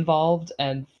sex was involved,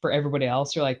 and for everybody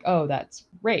else, you're like, oh, that's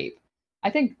rape. I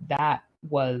think that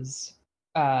was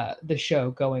the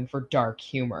show going for dark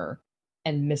humor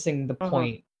and missing the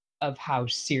point of how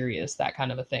serious that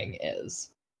kind of a thing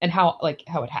is and how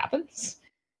it happens.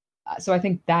 So I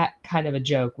think that kind of a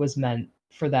joke was meant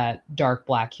for that dark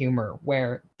black humor,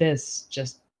 where this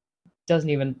just doesn't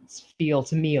even feel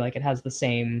to me like it has the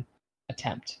same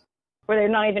attempt. Where they're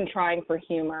not even trying for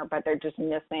humor, but they're just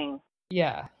missing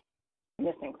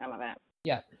some of it.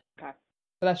 Yeah. Okay.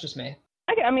 But that's just me.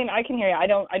 Okay, I mean, I can hear you.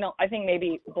 I think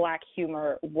maybe black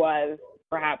humor was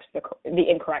perhaps the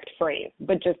incorrect phrase,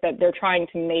 but just that they're trying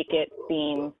to make it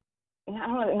seem, I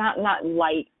don't know, not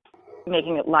light,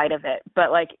 making it light of it,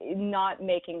 but like not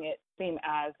making it seem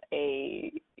as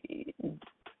a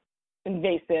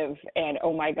invasive and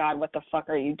oh my god, what the fuck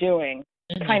are you doing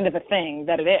kind of a thing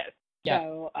that it is. Yeah.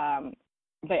 So,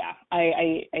 but yeah,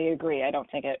 I agree. I don't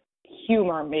think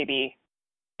humor maybe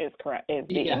is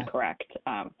the incorrect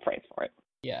phrase for it.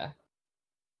 Yeah.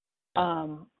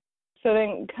 So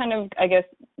then kind of, I guess,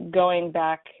 going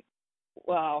back,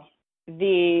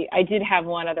 I did have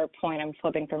one other point. I'm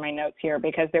flipping through my notes here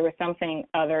because there was something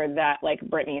other that like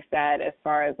Brittany said as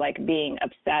far as like being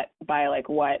upset by like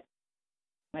what,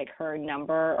 like her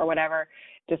number or whatever,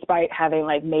 despite having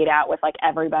like made out with like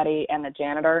everybody and the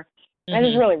janitor. And it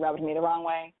just really rubbed me the wrong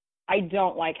way. I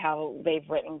don't like how they've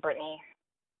written Brittany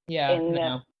in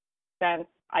this sense.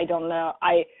 I don't know.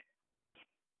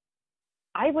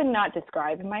 I would not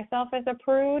describe myself as a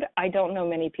prude. I don't know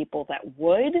many people that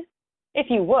would. If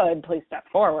you would, please step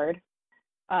forward.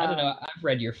 I don't know. I've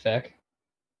read your fic.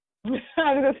 I was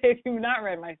gonna say, if you've not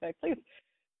read my fic,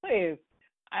 please.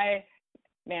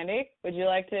 Mandy, would you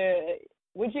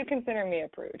consider me a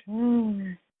prude?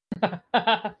 No.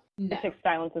 Take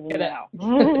silence as a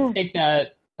no. Take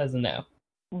that as a no.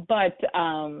 But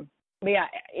yeah,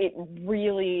 it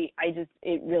really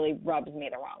rubs me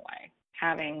the wrong way.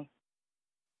 Having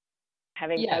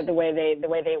the way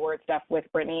they word stuff with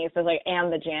Brittany, so like,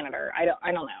 and the janitor. I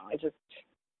don't know. It just.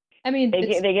 I mean,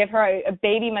 they give her a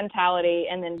baby mentality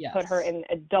and then Yes. put her in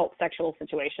adult sexual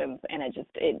situations, and it's.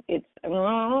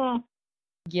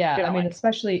 Yeah, I mean, like.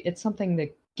 especially it's something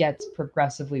that gets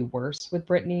progressively worse with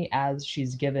Brittany as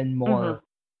she's given more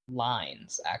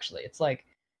lines, actually. It's like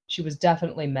she was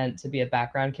definitely meant to be a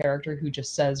background character who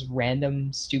just says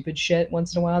random stupid shit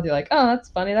once in a while. They're like, oh, that's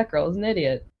funny, that girl is an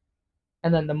idiot.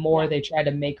 And then the more they try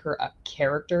to make her a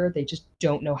character, they just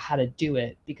don't know how to do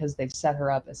it because they've set her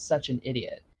up as such an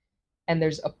idiot. And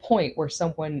there's a point where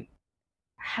someone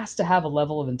has to have a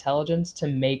level of intelligence to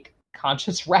make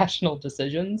conscious, rational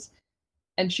decisions.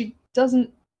 And she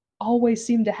doesn't always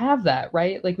seem to have that,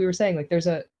 right? Like we were saying, like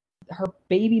her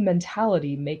baby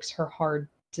mentality makes her hard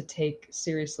to take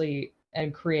seriously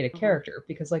and create a character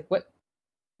because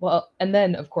and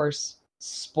then of course,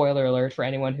 spoiler alert for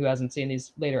anyone who hasn't seen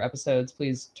these later episodes,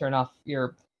 please turn off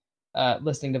your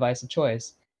listening device of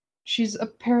choice. She's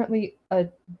apparently a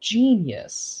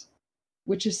genius,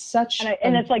 which is such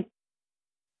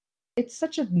it's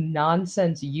such a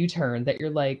nonsense U-turn that you're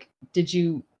like,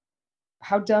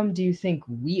 how dumb do you think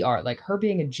we are? Like, her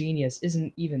being a genius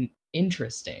isn't even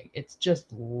interesting. It's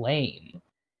just lame.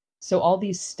 So all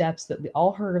these steps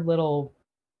all her little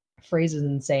phrases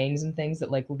and sayings and things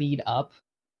that like lead up,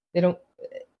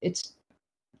 it's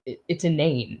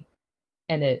inane.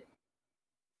 And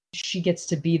she gets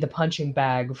to be the punching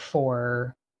bag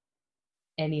for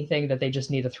anything that they just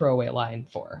need a throwaway line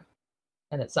for.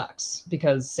 And it sucks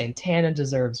because Santana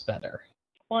deserves better.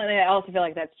 Well, and I also feel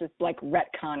like that's just like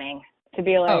retconning. To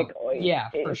be like,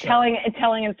 for sure. telling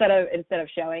instead of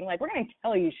showing, like, we're going to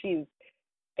tell you she's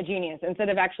a genius instead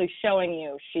of actually showing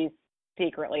you she's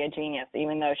secretly a genius,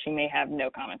 even though she may have no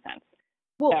common sense.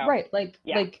 Well, right, like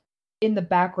in the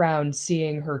background,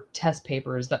 seeing her test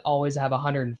papers that always have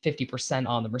 150%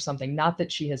 on them or something. Not that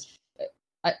she has,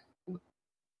 but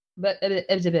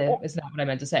it's not what I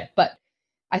meant to say. But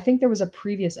I think there was a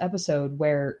previous episode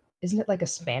where, isn't it like a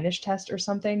Spanish test or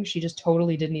something? She just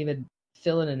totally didn't even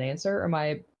fill in an answer.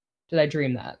 Did I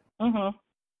dream that? Mm-hmm.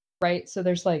 Right? So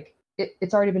there's like,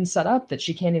 it's already been set up that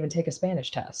she can't even take a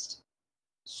Spanish test.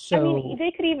 So I mean,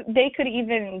 they could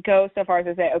even go so far as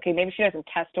to say, okay, maybe she doesn't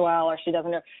test well, or she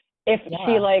doesn't know if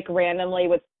she like randomly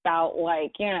would spout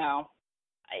like,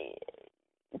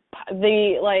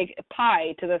 the like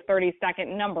pi to the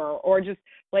 32nd number, or just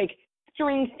like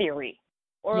string theory,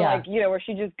 or like, where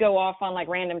she just go off on like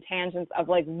random tangents of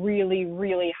like really,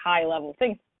 really high level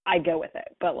things. I go with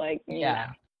it, but like, nah.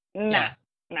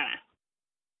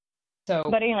 So,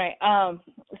 but anyway,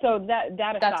 so that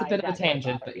aside, that's a bit of a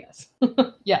tangent, but yes,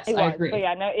 yes, I agree. But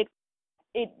yeah, no,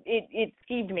 it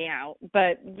skeeved me out.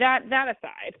 But that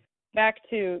aside, back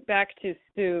to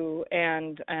Sue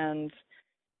and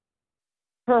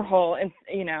her whole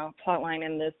plot line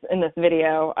in this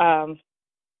video.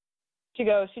 She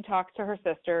talks to her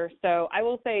sister. So I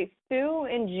will say Sue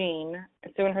and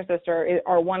her sister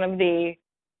are one of the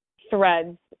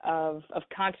threads of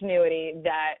continuity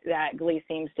that Glee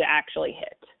seems to actually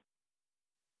hit.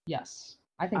 Yes,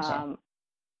 I think so.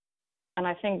 And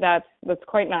I think that's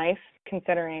quite nice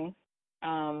considering.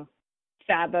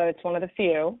 Sad that it's one of the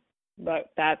few,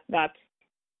 but that does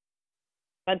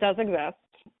exist.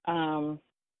 And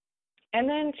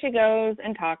then she goes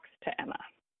and talks to Emma.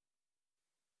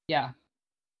 Yeah.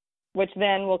 Which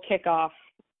then will kick off,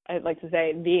 I'd like to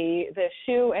say, the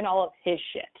shoe and all of his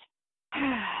shit.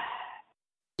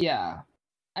 Yeah,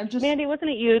 I'm just. Mandy, wasn't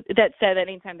it you that said that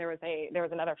anytime there was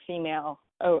another female,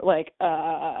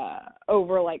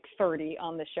 over like 30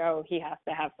 on the show, he has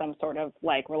to have some sort of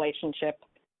like relationship.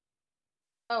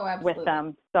 Oh, absolutely. With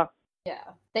them. So yeah,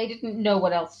 they didn't know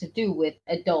what else to do with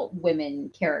adult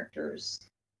women characters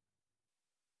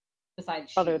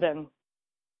besides other than.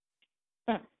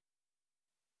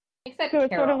 Except so it's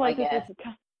Carol, sort of like I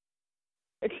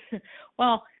guess.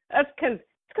 Well, that's because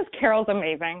Carol's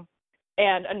amazing,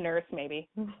 and a nurse maybe.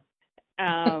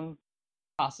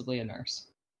 Possibly a nurse.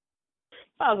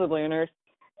 Possibly a nurse,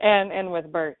 and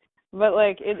with Bert. But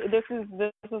like this is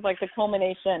like the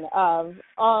culmination of,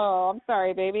 oh, I'm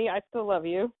sorry, baby, I still love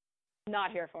you.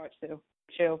 Not here for it,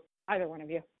 Sue. Either one of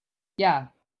you. Yeah,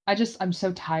 I'm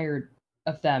so tired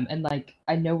of them, and like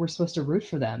I know we're supposed to root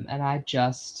for them, and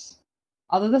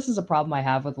although this is a problem I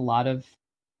have with a lot of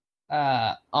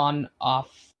on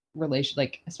off relation,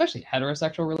 like especially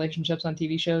heterosexual relationships on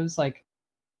TV shows, like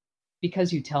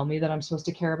because you tell me that I'm supposed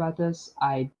to care about this,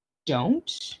 I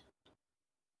don't.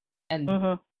 And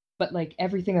Mm-hmm. but like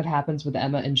everything that happens with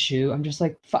Emma and Shu, I'm just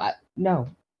like, no,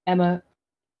 Emma,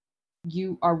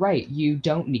 you are right. You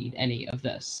don't need any of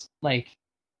this. Like,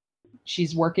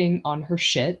 she's working on her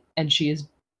shit, and she is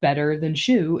better than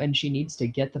Shu, and she needs to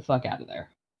get the fuck out of there.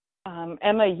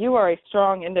 Emma, you are a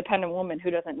strong, independent woman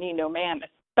who doesn't need no man,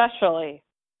 especially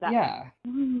that. Yeah.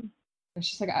 It's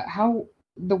just like, how,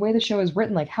 the way the show is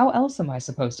written, like, how else am I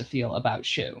supposed to feel about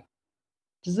Shu?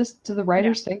 Do the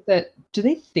writers think that, do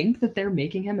they think that they're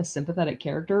making him a sympathetic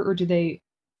character, or do they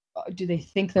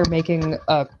think they're making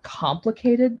a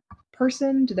complicated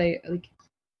person? Do they, like,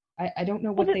 I don't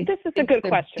know what Well, they this is a think good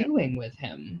they're question. doing with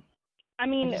him. I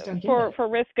mean, just don't get for it.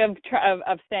 risk of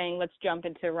saying, let's jump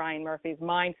into Ryan Murphy's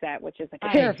mindset, which is a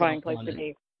terrifying place to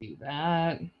be. Do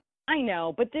that. I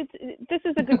know, but this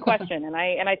is a good question, and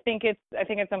I think it's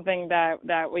something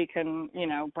that we can, you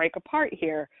know, break apart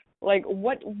here. Like,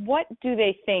 what do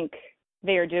they think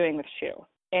they are doing with Shu?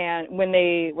 And when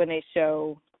they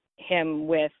show him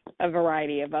with a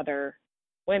variety of other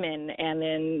women, and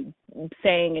then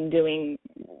saying and doing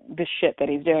the shit that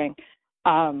he's doing,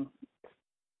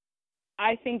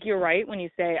 I think you're right when you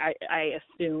say I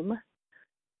assume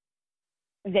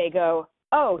they go,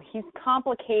 oh, he's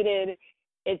complicated,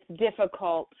 it's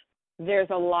difficult, there's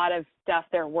a lot of stuff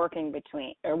they're working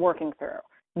through.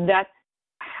 That's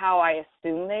how I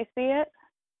assume they see it.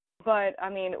 But I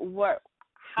mean,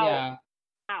 how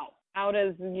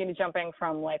does, you know, jumping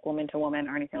from like woman to woman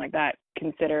or anything like that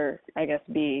consider, I guess,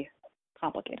 be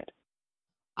complicated?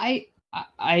 I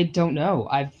don't know.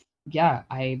 I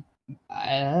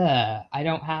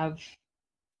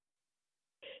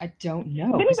don't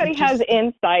know. If anybody has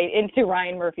insight into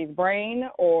Ryan Murphy's brain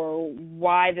or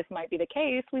why this might be the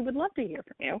case, we would love to hear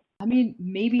from you. I mean,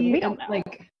 maybe we don't know.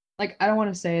 Like I don't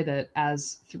want to say that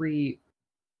as three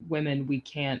women we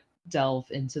can't delve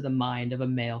into the mind of a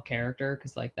male character,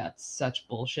 because like that's such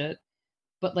bullshit.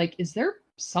 But like, is there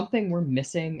something we're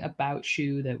missing about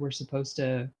Shu that we're supposed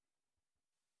to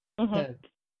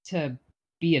to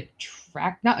be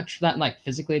not like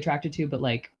physically attracted to, but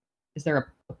like, is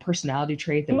there a personality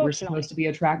trait that we're supposed to be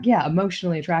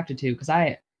emotionally attracted to? Because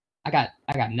I got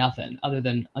nothing other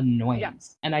than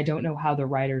annoyance, and I don't know how the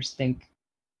writers think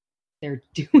they're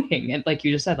doing. And like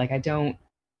you just said, like I don't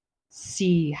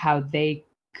see how they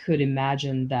could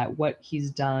imagine that what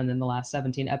he's done in the last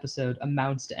 17 episodes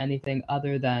amounts to anything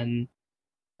other than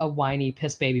a whiny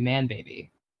piss baby man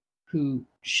baby who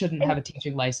shouldn't have a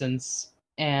teaching license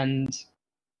and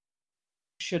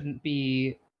shouldn't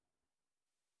be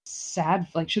sad,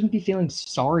 like shouldn't be feeling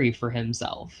sorry for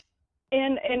himself.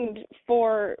 And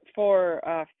for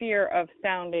fear of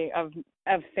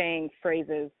saying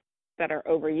phrases that are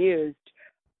overused,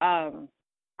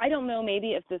 I don't know,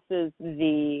 maybe if this is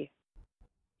the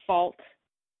fault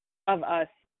of us,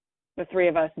 the three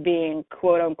of us being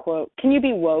quote unquote, can you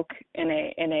be woke in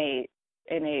a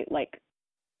like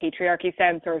patriarchy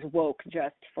sense, or is woke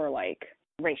just for like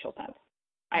racial sense?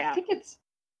 I think it's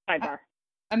sidebar.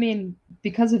 I mean,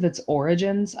 because of its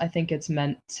origins, I think it's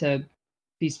meant to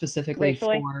be specifically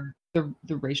racially? For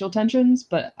the racial tensions,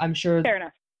 but I'm sure fair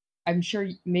enough. I'm sure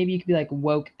maybe you could be like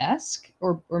woke-esque,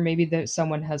 or maybe that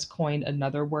someone has coined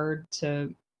another word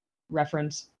to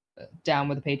reference down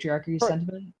with the patriarchy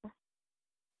sentiment.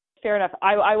 Fair enough.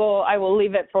 I will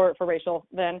leave it for racial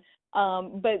then.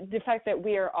 But the fact that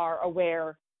we are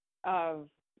aware of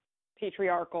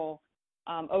patriarchal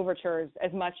overtures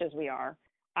as much as we are,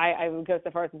 I would go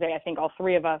so far as to say I think all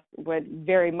three of us would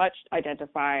very much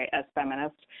identify as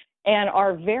feminist and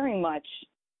are very much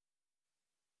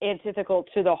antithetical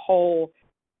to the whole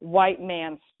white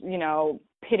man's, you know,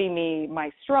 pity me,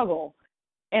 my struggle.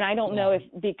 And I don't know if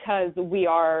because we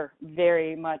are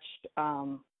very much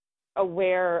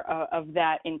aware of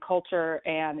that in culture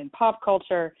and in pop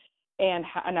culture and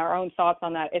our own thoughts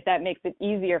on that, if that makes it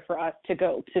easier for us to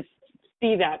go to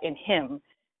see that in him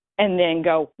and then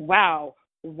go, wow,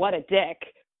 what a dick.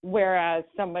 Whereas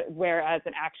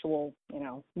an actual, you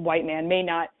know, white man may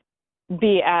not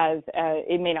be as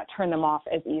it may not turn them off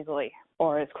as easily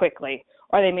or as quickly,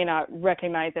 or they may not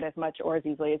recognize it as much or as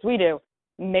easily as we do.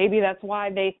 Maybe that's why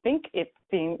they think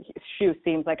Shu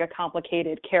seems like a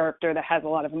complicated character that has a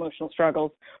lot of emotional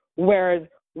struggles, whereas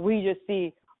we just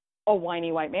see a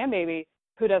whiny white man baby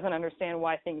who doesn't understand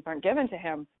why things aren't given to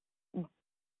him,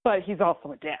 but he's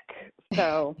also a dick.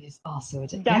 So he's also a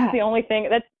dick. That's the only thing.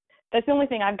 that's the only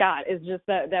thing I've got, is just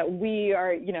that we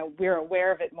are, we're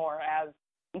aware of it more as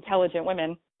intelligent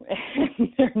women.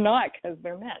 And they're not, because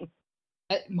they're men.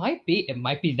 It might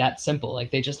be that simple.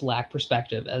 Like, they just lack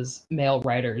perspective as male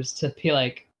writers to be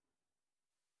like,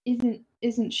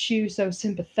 isn't Shu so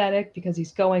sympathetic because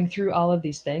he's going through all of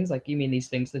these things? Like, you mean these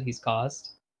things that he's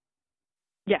caused?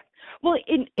 Yeah. Well,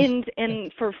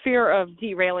 and for fear of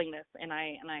derailing this, and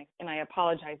I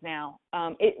apologize now.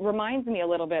 It reminds me a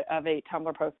little bit of a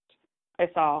Tumblr post I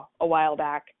saw a while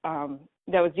back that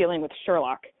was dealing with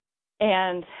Sherlock,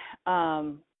 and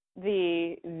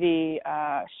the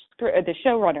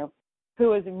showrunner, who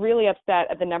was really upset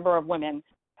at the number of women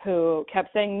who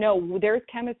kept saying, no, there's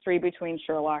chemistry between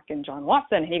Sherlock and John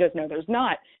Watson. And he goes, no, there's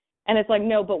not. And it's like,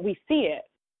 no, but we see it.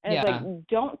 And it's like,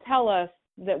 don't tell us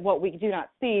that what we do not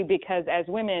see, because as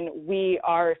women, we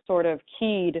are sort of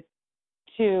keyed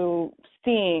to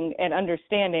seeing and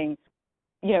understanding,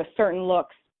 certain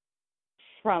looks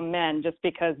from men, just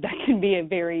because that can be a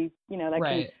very, that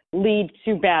can lead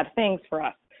to bad things for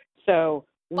us. So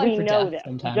we know that.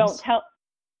 Sometimes. Don't tell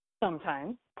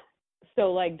sometimes.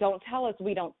 So, don't tell us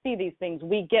we don't see these things.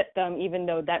 We get them, even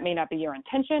though that may not be your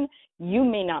intention. You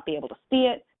may not be able to see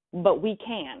it, but we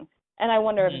can. And I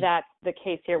wonder if that's the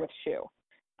case here with Shu.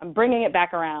 I'm bringing it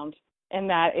back around, in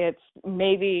that it's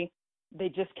maybe they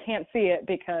just can't see it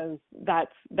because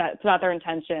that's not their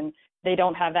intention. They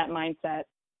don't have that mindset,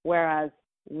 whereas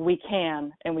we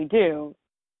can and we do,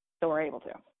 so we're able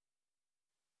to.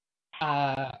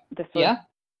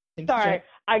 Sorry,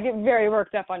 I get very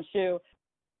worked up on Shu.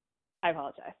 I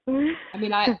apologize. I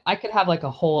mean, I could have like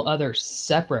a whole other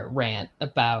separate rant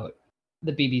about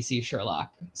the BBC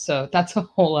Sherlock. So that's a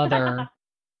whole other.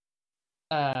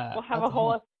 We'll have a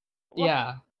whole.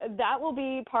 Yeah. That will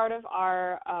be part of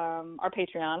our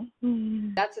Patreon.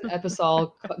 That's an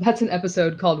episode. That's an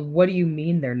episode called "What Do You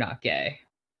Mean They're Not Gay?"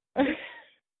 And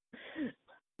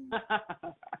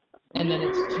then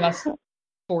it's just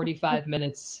 45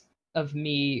 minutes of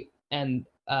me and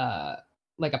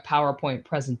like a PowerPoint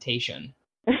presentation.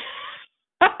 Which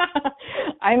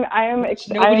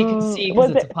nobody can see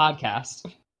because it's a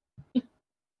podcast.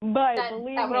 But that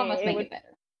believe would me, almost make it better.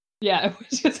 Yeah,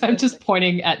 I'm just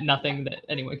pointing at nothing that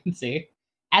anyone can see.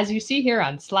 As you see here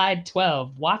on slide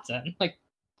 12, Watson. Like,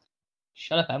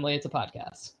 shut up, Emily. It's a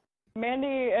podcast.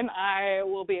 Mandy and I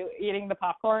will be eating the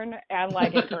popcorn and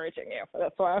encouraging you for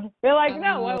this one. Be like,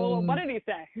 no, what did he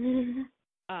say?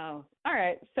 Oh, all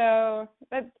right. So,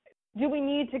 do we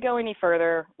need to go any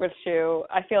further with Shu?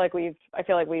 I feel like we've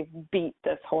beat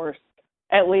this horse,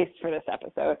 at least for this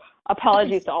episode.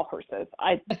 Apologies to all horses.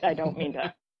 I don't mean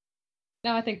to.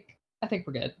 No, I think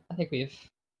we're good. I think we've.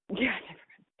 Yeah.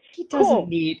 He doesn't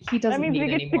need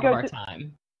any more of our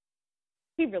time.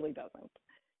 He really doesn't.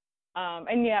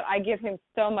 And yet I give him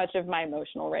so much of my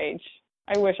emotional rage.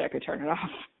 I wish I could turn it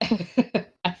off.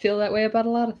 I feel that way about a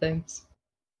lot of things.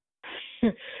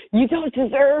 You don't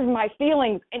deserve my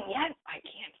feelings, and yet I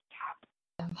can't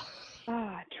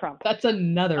stop. Trump. That's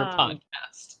another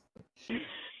podcast.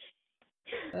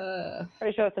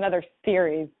 Pretty sure it's another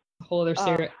series. A whole other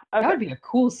series. Okay. That would be a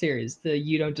cool series. The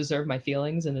 "You Don't Deserve My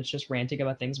Feelings," and it's just ranting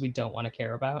about things we don't want to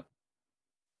care about.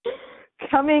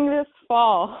 Coming this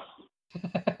fall.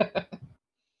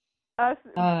 Us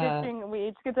pitching, we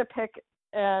each get to pick,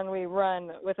 and we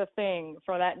run with a thing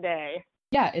for that day.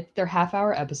 Yeah, they're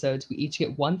half-hour episodes. We each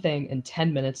get one thing and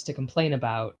 10 minutes to complain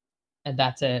about, and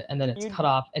that's it. And then it's cut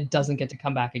off and doesn't get to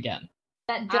come back again.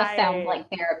 That just sounds like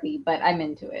therapy, but I'm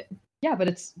into it. Yeah, but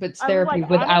it's therapy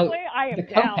without honestly, I am the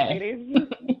down, copay. ladies.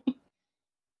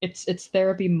 It's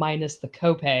therapy minus the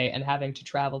copay and having to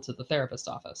travel to the therapist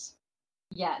office.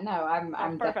 Yeah, no, I'm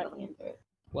perfect. definitely into it.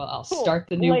 Well, I'll start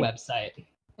the new website.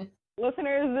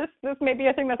 Listeners, this may be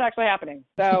a thing that's actually happening,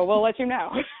 so we'll let you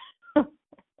know.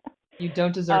 You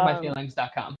don't deserve my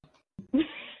feelings.com.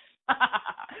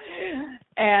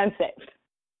 And saved.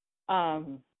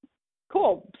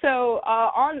 Cool. So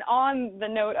on the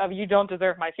note of you don't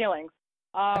deserve my feelings,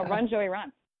 run Joey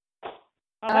run.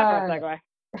 How's that for a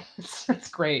segue? That's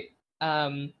great.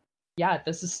 Yeah,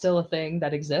 this is still a thing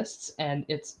that exists, and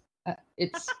it's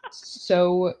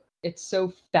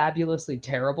so fabulously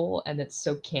terrible, and it's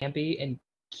so campy and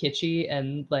kitschy,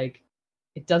 and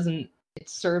it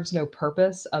serves no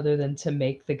purpose other than to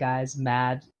make the guys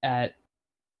mad at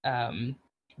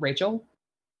Rachel.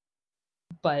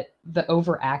 But the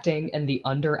overacting and the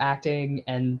underacting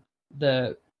and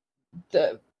the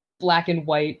black and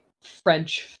white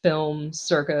French film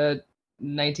circa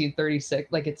 1936,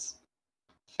 it's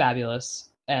fabulous,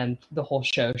 and the whole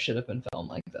show should have been filmed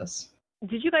like this.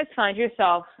 Did you guys find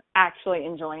yourself actually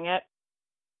enjoying it?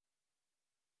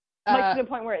 Like to the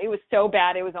point where it was so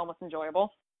bad it was almost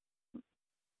enjoyable.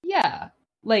 Yeah,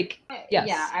 like yes,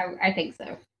 Yeah, I think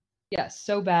so. yes,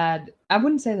 so bad. I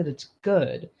wouldn't say that it's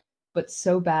good, but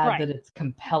so bad Right. that it's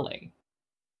compelling.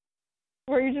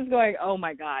 Where you're just going, oh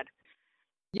my god.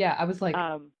 Yeah, I was like,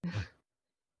 Um,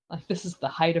 like this is the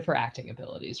height of her acting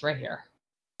abilities right here.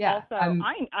 Yeah, also,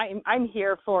 I'm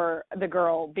here for the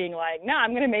girl being like, no,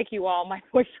 I'm gonna make you all my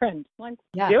boyfriend. I'm like,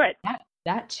 yeah, do it.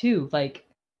 that too. Like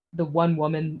the one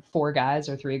woman, 4 guys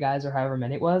or 3 guys or however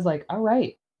many it was. Like, all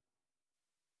right,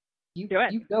 you Do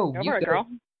it. you go, Go you for it, go, girl.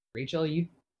 Rachel.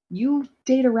 You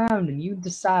date around and you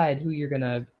decide who you're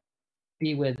gonna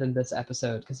be with in this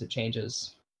episode because it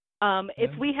changes.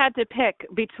 If we had to pick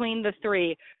between the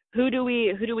 3, who do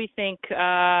we think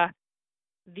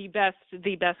the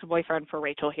best boyfriend for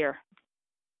Rachel here?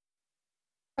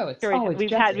 Oh, it's Seriously, always we've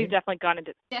Jesse. definitely gone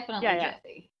into. Definitely Yeah.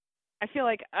 Jesse. I feel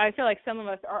like some of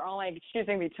us are only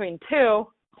choosing between 2,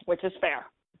 which is fair.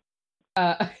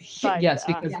 But, Yes,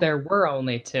 because yeah. there were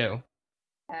only 2.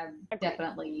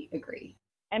 Definitely agree.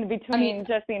 And between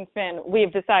Jesse and Finn,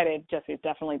 we've decided Jesse's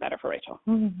definitely better for Rachel.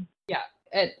 Yeah,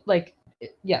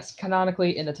 yes,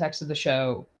 canonically in the text of the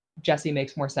show, Jesse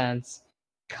makes more sense.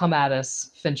 Come at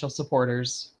us, Finchel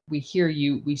supporters. We hear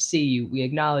you, we see you, we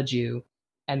acknowledge you,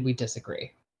 and we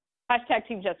disagree. Hashtag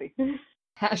Team Jesse.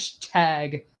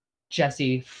 Hashtag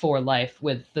Jesse for life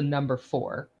with the number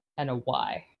 4 and a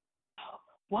Y.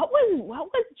 What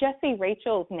was Jesse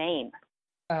Rachel's name?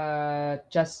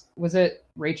 Was it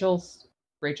Rachel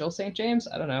St. James?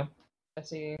 I don't know.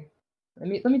 Jesse. Let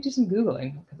me do some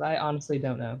Googling because I honestly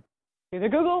don't know. Do the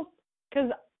Google,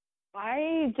 because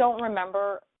I don't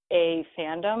remember a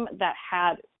fandom that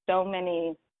had so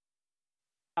many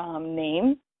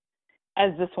names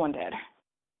as this one did.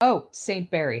 Oh,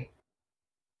 St. Barry.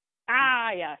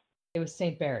 Ah, yes. It was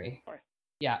St. Barry. Of course.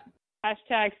 Yeah.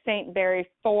 Hashtag St. Barry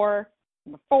 4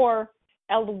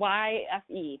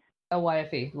 LYFE.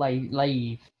 LYFE. Live.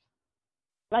 Live.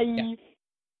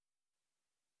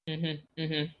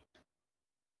 Mm-hmm.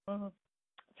 That's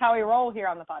how we roll here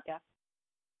on the podcast.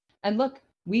 And look,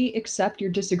 we accept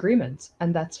your disagreements,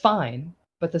 and that's fine.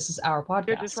 But this is our podcast.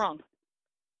 You're just wrong.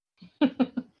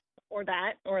 or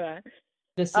that.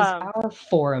 This is our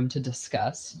forum to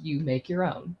discuss. You make your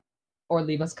own, or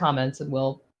leave us comments, and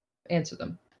we'll answer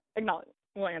them.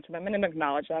 We'll answer them and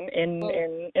acknowledge them in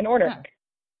order. Yeah.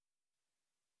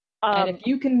 And if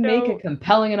you can make a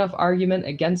compelling enough argument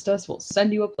against us, we'll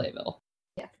send you a playbill.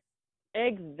 Yeah.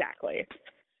 Exactly.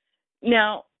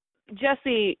 Now,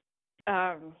 Jesse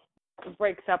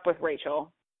breaks up with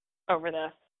Rachel over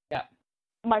this. Yeah.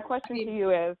 My question to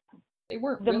you is, they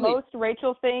weren't the really... most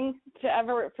Rachel thing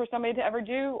for somebody to ever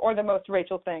do, or the most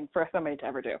Rachel thing for somebody to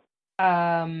ever do?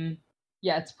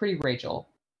 Yeah, it's pretty Rachel.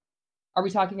 Are we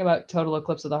talking about Total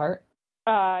Eclipse of the Heart?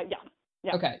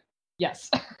 Yeah. Okay. Yes.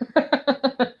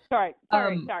 Sorry.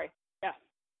 Yeah.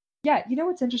 Yeah, you know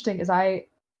what's interesting is I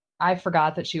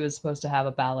forgot that she was supposed to have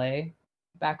a ballet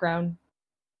background,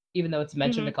 even though it's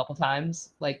mentioned a couple times.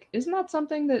 Like, isn't that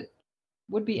something that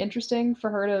would be interesting for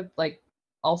her to like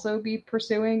also be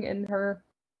pursuing in her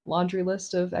laundry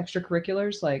list of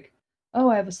extracurriculars? Like, oh,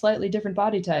 I have a slightly different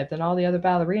body type than all the other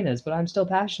ballerinas, but I'm still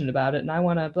passionate about it and I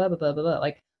want to blah blah blah blah blah.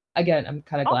 Like, again, I'm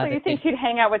kind of glad. Also, you think she'd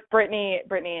hang out with Brittany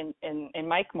and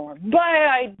Mike more, but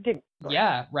I did.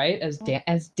 Yeah, right.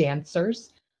 As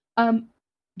dancers, my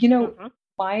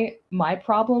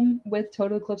problem with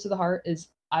Total Eclipse of the Heart is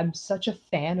I'm such a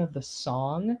fan of the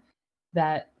song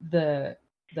that the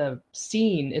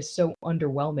scene is so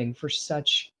underwhelming for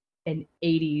such an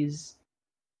 80s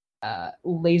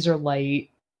laser light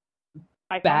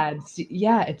bad.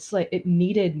 Yeah, it's like it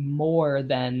needed more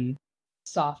than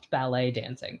soft ballet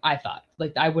dancing. I thought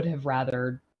like I would have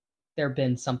rather there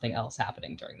been something else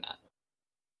happening during that.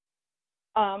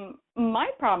 My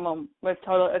problem with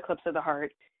Total Eclipse of the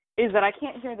Heart is that I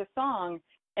can't hear the song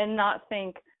and not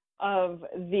think of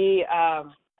the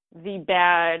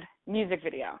bad music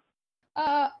video.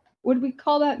 Would we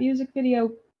call that music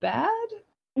video bad?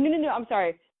 No, I'm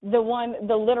sorry. The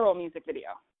literal music video.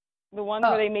 The one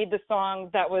where they made the song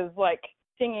that was like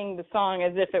singing the song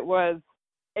as if it was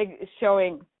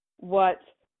showing what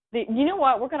you know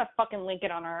what? We're gonna fucking link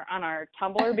it on our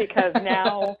Tumblr because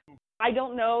now I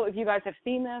don't know if you guys have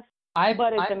seen this,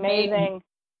 but it's amazing.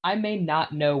 I may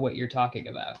not know what you're talking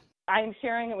about. I'm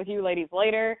sharing it with you ladies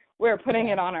later. We're putting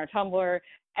it on our Tumblr.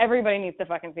 Everybody needs to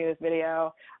fucking see this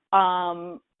video.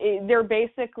 They're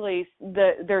basically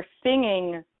they're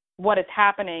singing what is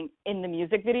happening in the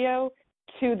music video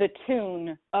to the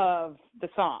tune of the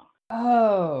song.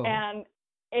 Oh. And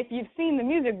if you've seen the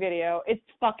music video, it's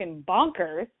fucking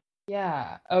bonkers.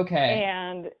 Yeah. Okay.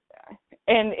 And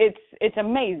and it's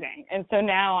amazing. And so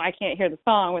now I can't hear the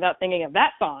song without thinking of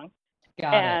that song.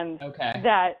 Got and it. Okay.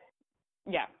 That,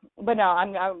 yeah. But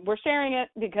no, we're sharing it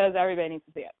because everybody needs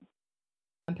to see it.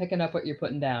 I'm picking up what you're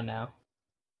putting down now.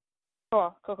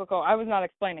 Cool. I was not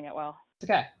explaining it well. It's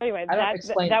okay. Anyway, I don't that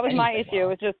explain was my anything issue.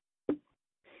 well. It was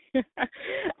just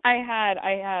I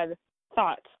had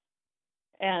thoughts,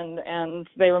 and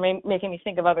they were making me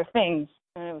think of other things,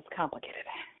 and it was complicated.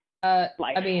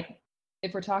 Life. I mean,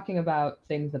 if we're talking about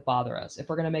things that bother us, if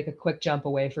we're going to make a quick jump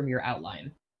away from your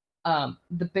outline,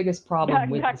 the biggest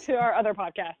problem back to our other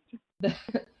podcast.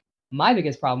 My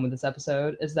biggest problem with this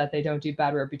episode is that they don't do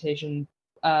Bad Reputation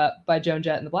by Joan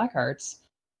Jett and the Blackhearts,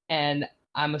 and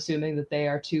I'm assuming that they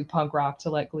are too punk rock to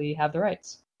let Glee have the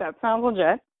rights. That sounds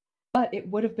legit. But it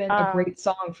would have been a great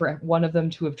song for one of them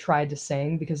to have tried to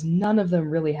sing, because none of them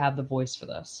really have the voice for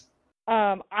this.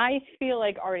 I feel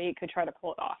like Artie could try to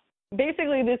pull it off.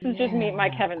 Basically, this is just me, my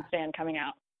Kevin stan coming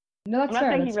out. No, that's I'm not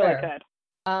fair. saying That's he really fair.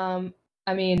 could.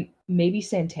 I mean, maybe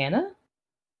Santana?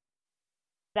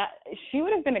 That she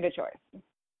would have been a good choice.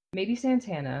 Maybe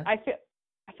Santana. I feel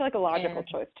like a logical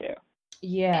choice too.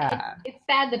 Yeah. It's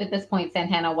sad that at this point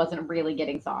Santana wasn't really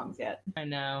getting songs yet. I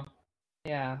know.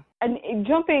 Yeah. And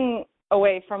jumping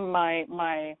away from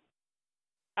my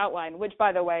outline, which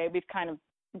by the way we've kind of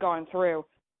gone through.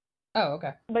 Oh,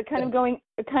 okay. But kind of going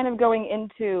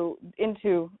into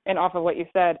and off of what you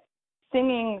said,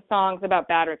 singing songs about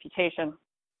bad reputation.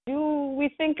 Do we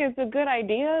think it's a good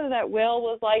idea that Will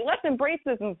was like, let's embrace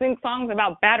this and sing songs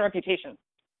about bad reputation?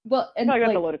 Well, and I feel like like,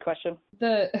 that's a loaded question.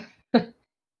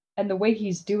 And the way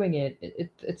he's doing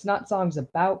it's not songs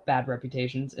about bad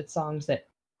reputations. It's songs that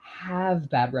have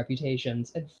bad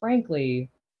reputations. And frankly,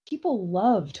 people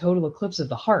love Total Eclipse of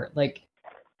the Heart. Like,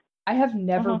 I have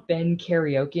never been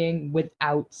karaokeing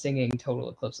without singing Total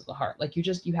Eclipse of the Heart. Like,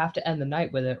 you have to end the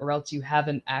night with it, or else you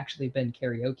haven't actually been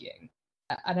karaokeing.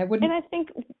 And I wouldn't. And I think.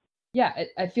 Yeah,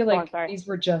 I feel like sorry. these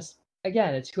were just,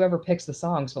 again, it's whoever picks the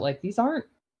songs, but like, these aren't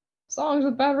songs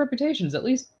with bad reputations. At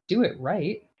least do it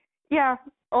right. Yeah,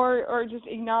 or just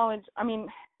acknowledge. I mean,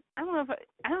 I don't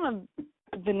know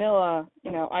if Vanilla,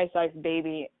 Ice Ice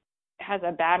Baby has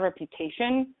a bad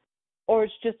reputation, or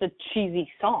it's just a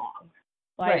cheesy song.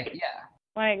 Like, right. Yeah.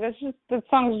 Like the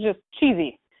song's just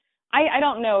cheesy. I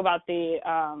don't know about the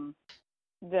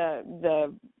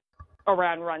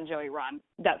Around Run Joey Run,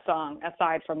 that song,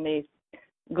 aside from the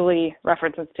Glee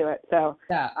references to it. So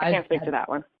yeah, I can't speak to that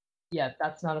one. Yeah,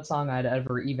 that's not a song I'd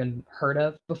ever even heard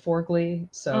of before Glee,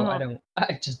 so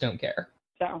I just don't care.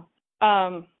 So,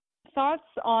 thoughts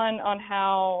on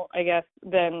how, I guess,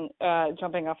 then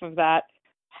jumping off of that,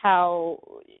 how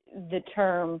the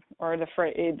term or the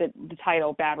phrase, the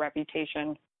title "Bad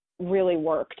Reputation" really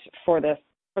worked for this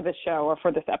show or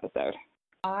for this episode.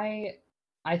 I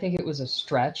think it was a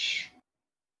stretch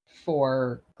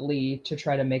for Glee to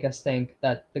try to make us think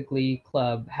that the Glee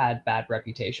Club had bad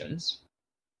reputations.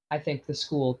 I think the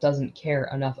school doesn't care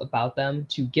enough about them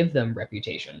to give them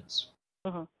reputations.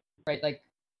 Right? Like,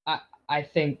 I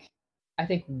think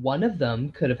one of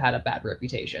them could have had a bad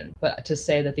reputation, but to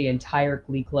say that the entire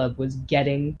Glee Club was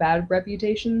getting bad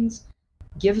reputations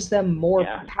gives them more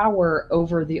power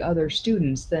over the other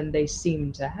students than they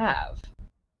seem to have.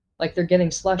 Like, they're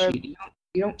getting slushy.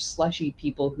 You don't slushy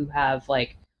people who have,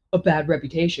 like, a bad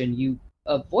reputation. You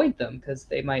avoid them because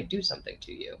they might do something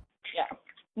to you. Yeah.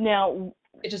 Now,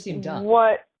 it just seemed dumb.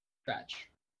 Stretch.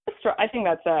 I think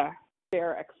that's a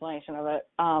fair explanation of it.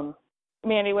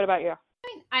 Mandy, what about you?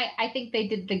 I think they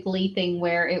did the Glee thing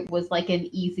where it was like an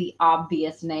easy,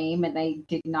 obvious name, and they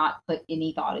did not put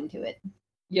any thought into it.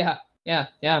 Yeah.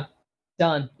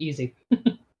 Done. Easy.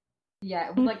 Yeah,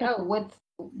 it was like,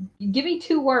 give me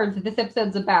 2 words that this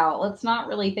episode's about. Let's not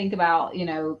really think about,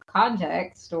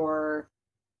 context or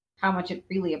how much it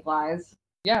really applies.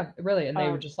 Yeah, really. And they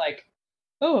were just like,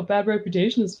 oh, a bad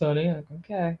reputation is funny. Like,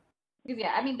 okay. Because,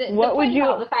 yeah, I mean, the point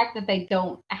about the fact that they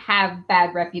don't have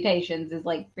bad reputations is,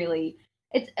 like, really,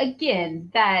 it's, again,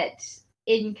 that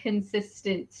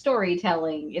inconsistent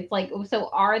storytelling. It's like, so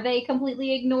are they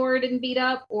completely ignored and beat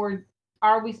up, or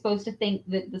are we supposed to think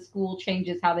that the school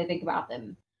changes how they think about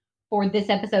them for this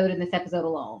episode and this episode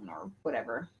alone, or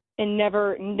whatever? And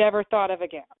never thought of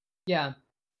again. Yeah.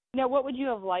 Now, what would you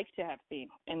have liked to have seen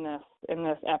in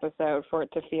this episode for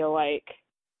it to feel like,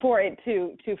 for it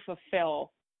to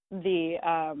fulfill the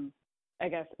I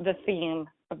guess the theme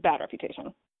of bad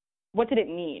reputation? What did it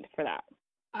need for that?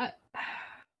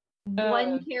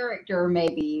 One character,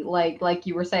 maybe, like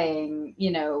you were saying,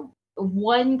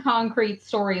 one concrete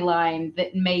storyline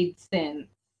that made sense.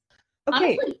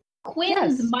 Okay. Honestly,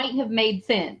 Quinn's might have made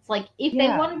sense. Like, if they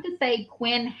wanted to say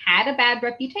Quinn had a bad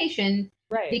reputation,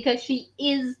 Right. because she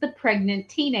is the pregnant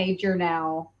teenager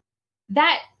now.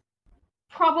 That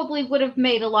probably would have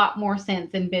made a lot more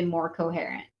sense and been more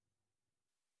coherent.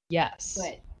 Yes.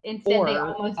 But instead, they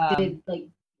Or, almost did like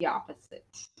the opposite.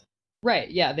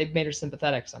 Right, yeah, they've made her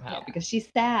sympathetic somehow Yeah. because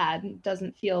she's sad and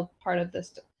doesn't feel part of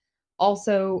this.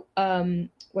 Also,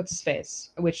 what's his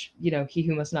face? Which, he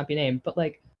who must not be named, but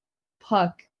like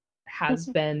Puck has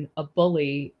been a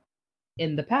bully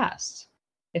in the past.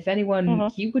 If anyone,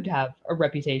 he would have a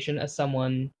reputation as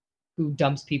someone who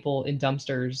dumps people in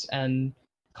dumpsters and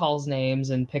calls names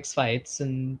and picks fights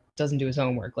and doesn't do his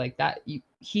homework like that.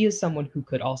 He is someone who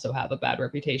could also have a bad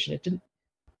reputation. It didn't,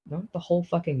 the whole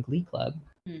fucking Glee Club.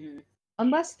 Mm-hmm.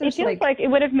 Unless It there's feels like it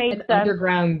would have made an sense.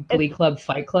 underground Glee Club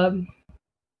fight club.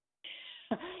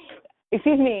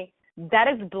 Excuse me, that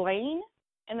is Blaine,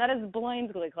 and that is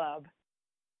Blaine's Glee Club.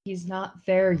 He's not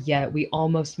there yet. We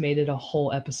almost made it a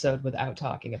whole episode without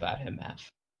talking about him, Matt.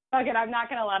 Okay, I'm not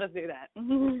gonna let us do that.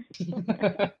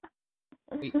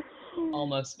 We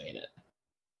almost made it.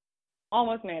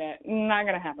 Almost made it. Not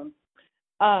gonna happen.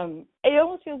 It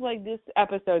almost feels like this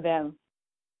episode then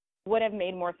would have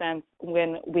made more sense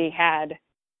when we had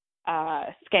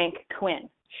Skank Quinn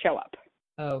show up.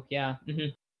 Oh yeah. Mm-hmm.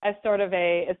 As sort of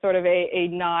a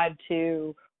nod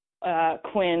to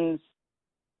Quinn's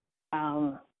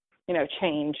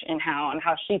change in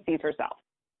how she sees herself.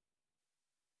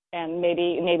 And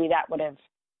maybe that would have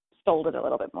sold it a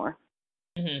little bit more.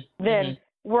 Mm-hmm. Then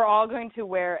we're all going to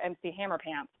wear MC Hammer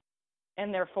pants,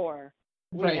 and therefore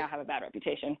we Right. now have a bad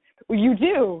reputation. Well, you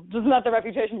do, just not the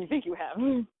reputation you think you have,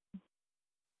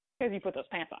 because you put those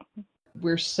pants on.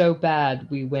 We're so bad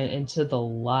we went into the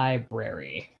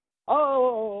library.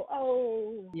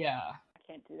 Oh. Yeah.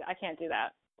 I can't do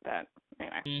that. But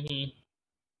anyway. Mm-hmm.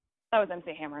 That was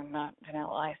MC Hammer, not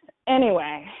Vanilla Ice.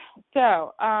 Anyway,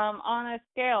 so on a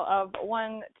scale of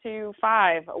 1 to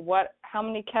 5, how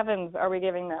many Kevins are we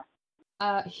giving this?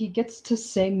 He gets to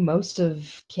sing most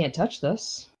of "Can't Touch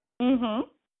This." But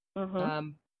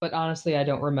honestly, I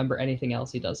don't remember anything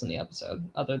else he does in the episode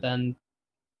other than,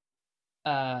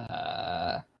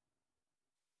 yeah,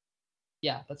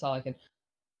 that's all I can.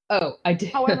 Oh, I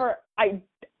did. However, I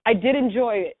did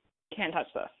enjoy Can't Touch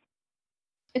This.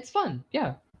 It's fun,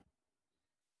 yeah.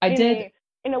 I did.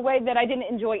 In a way that I didn't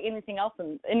enjoy anything else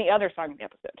in any other song in the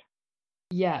episode.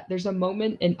 Yeah, there's a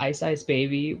moment in Ice Ice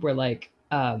Baby where like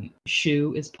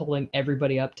Shu is pulling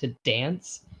everybody up to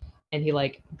dance, and he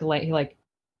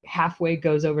halfway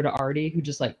goes over to Artie, who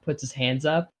just like puts his hands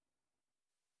up,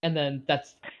 and then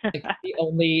that's like the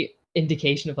only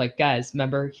indication of like, guys,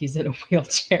 remember he's in a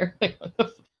wheelchair.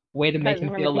 Way to make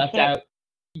him feel left out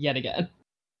yet again.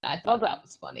 I thought that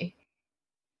was funny.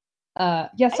 I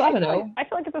don't know. I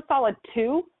feel like it's a solid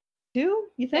 2. 2?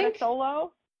 You think? A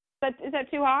solo? Is that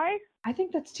too high? I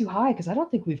think that's too high because I don't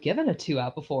think we've given a 2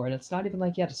 out before, and it's not even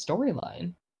like you had a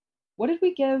storyline. What did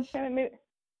we give? Hold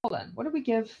on. What did we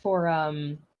give for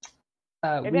Maybe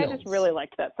Wheels? I just really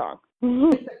liked that song.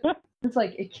 It's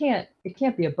like it can't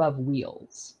be above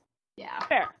Wheels. Yeah.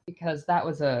 Fair. Because that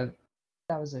was an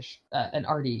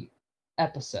Artie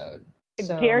episode.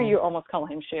 So, dare you almost call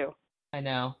him Shu? I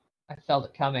know. I felt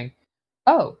it coming.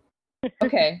 Oh,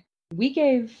 okay. We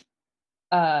gave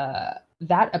that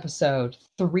episode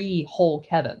 3 whole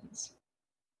Kevins.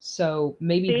 So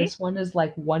maybe this one is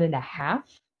like 1.5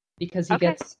 because he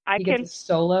gets a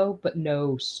solo but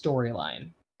no storyline.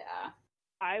 Yeah.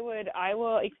 I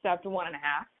will accept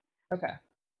 1.5. Okay. I'm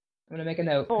gonna make a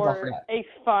note for a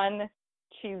fun,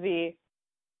 cheesy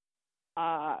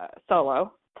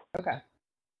solo. Okay.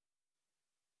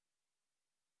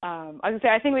 I was gonna say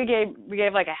I think we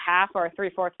gave like a half or a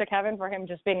 3/4 to Kevin for him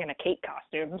just being in a cape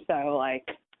costume. So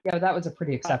like. Yeah, that was a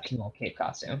pretty exceptional cape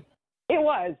costume. It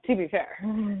was, to be fair.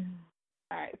 All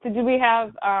right. So do we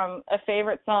have a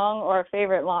favorite song or a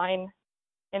favorite line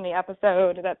in the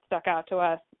episode that stuck out to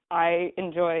us? I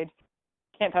enjoyed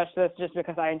Can't Touch This just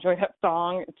because I enjoyed that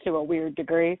song to a weird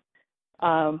degree.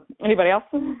 Anybody else?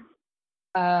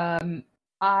 I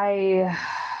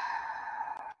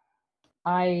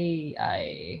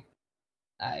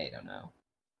don't know.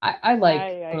 I like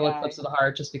Eclipse of the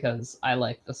Heart just because I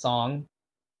like the song,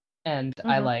 and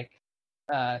I like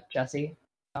Jessie.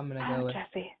 I'm gonna go with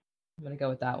Jessie. I'm gonna go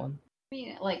with that one. I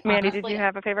mean, like, Mandy, honestly, did you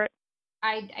have a favorite?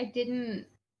 I didn't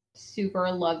super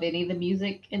love any of the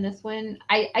music in this one.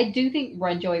 I do think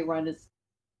Run Joey Run is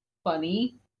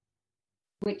funny,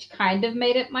 which kind of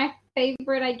made it my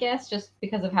favorite, I guess, just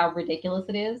because of how ridiculous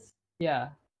it is. Yeah.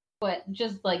 But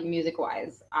just like music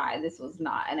wise, this was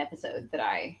not an episode that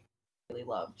I really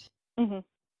loved. Mm-hmm.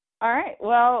 All right.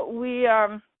 Well, we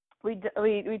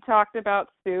talked about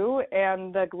Sue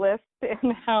and the glyphs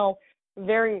and how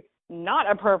very not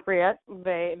appropriate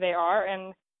they are,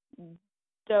 and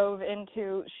dove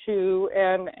into Shu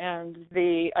and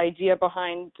the idea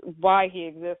behind why he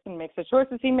exists and makes the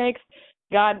choices he makes.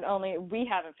 God only, we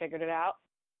haven't figured it out.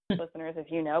 Listeners, if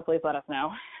you know, please let us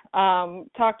know.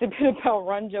 Talked a bit about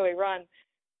Run, Joey, Run,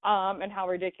 and how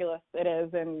ridiculous it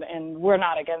is, and we're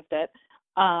not against it.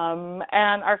 And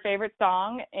our favorite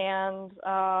song, and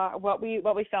what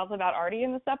we felt about Artie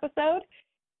in this episode.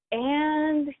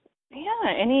 And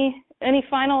yeah, any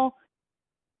final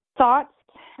thoughts,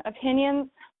 opinions,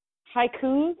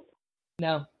 haikus?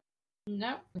 No.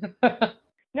 No.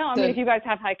 No, I mean, if you guys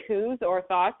have haikus or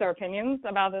thoughts or opinions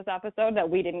about this episode that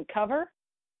we didn't cover,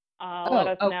 let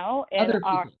us know. Other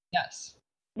people, yes.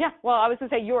 Yeah, well, I was going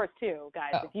to say yours too,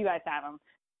 guys, if you guys have them.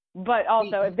 But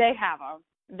also, if they have them,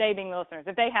 they being the listeners,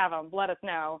 if they have them, let us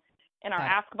know. In our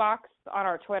Ask box on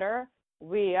our Twitter,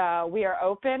 we are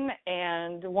open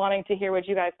and wanting to hear what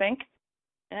you guys think.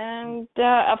 And,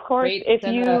 of course,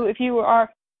 if you are...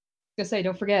 I was gonna say,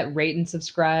 don't forget, rate and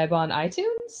subscribe on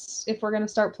iTunes if we're gonna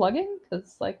start plugging,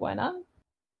 because why not?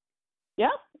 Yeah,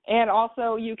 and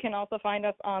also you can also find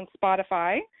us on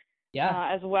Spotify.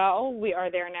 Yeah, as well. We are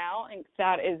there now, and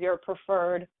that is your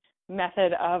preferred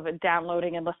method of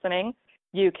downloading and listening.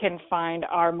 You can find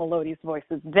our Melodious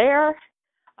Voices there.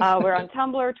 We're on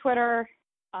Tumblr, Twitter,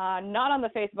 not on the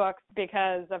Facebook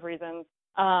because of reasons.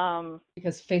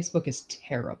 Because Facebook is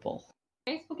terrible.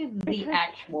 Facebook is the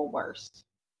actual worst.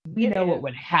 We know what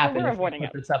would happen if we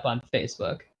put this up on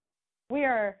Facebook. We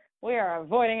are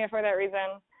avoiding it for that reason.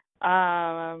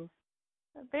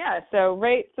 But yeah, so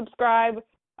rate, subscribe,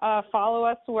 follow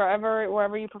us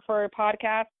wherever you prefer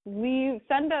podcasts.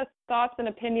 Send us thoughts and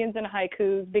opinions and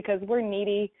haikus because we're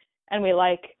needy and we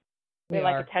like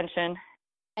attention.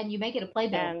 And you may get a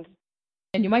playbill.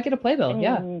 And you might get a playbill,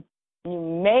 yeah. You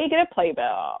may get a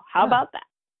playbill. How about that?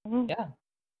 Mm-hmm. Yeah.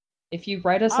 If you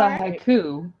write us a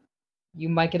haiku, you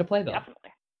might get a playbill.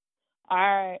 Definitely. All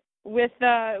right. With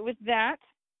that,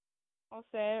 I'll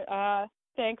say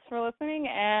thanks for listening,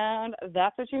 and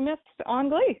that's what you missed on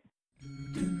Glee.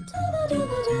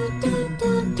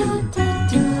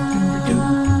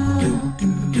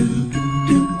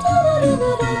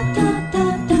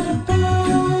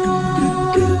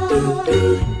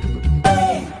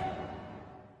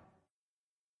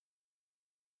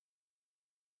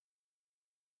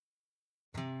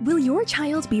 Will your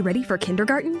child be ready for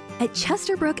kindergarten? At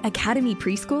Chesterbrook Academy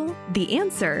Preschool, the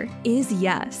answer is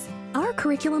yes. Our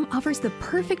curriculum offers the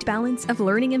perfect balance of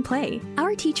learning and play.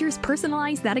 Our teachers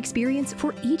personalize that experience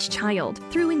for each child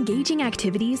through engaging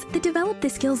activities that develop the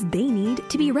skills they need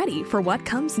to be ready for what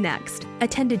comes next.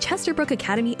 Attend a Chesterbrook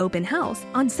Academy open house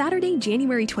on Saturday,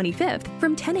 January 25th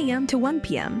from 10 a.m. to 1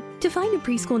 p.m. To find a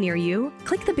preschool near you,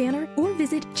 click the banner or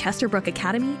visit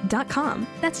ChesterbrookAcademy.com.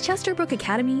 That's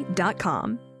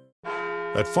ChesterbrookAcademy.com.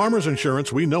 At Farmers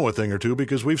Insurance, we know a thing or two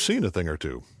because we've seen a thing or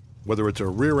two. Whether it's a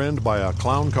rear end by a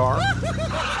clown car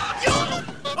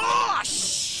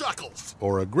Shuckles!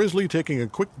 or a grizzly taking a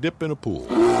quick dip in a pool.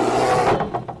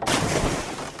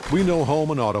 We know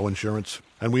home and auto insurance,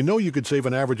 and we know you could save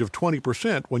an average of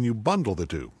 20% when you bundle the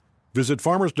two. Visit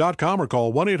farmers.com or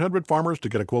call 1-800-FARMERS to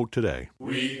get a quote today.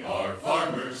 We are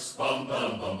farmers. Bum,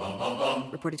 bum, bum, bum, bum,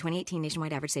 bum. Reported 2018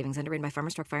 nationwide average savings underwritten by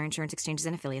Farmers Truck Fire Insurance Exchanges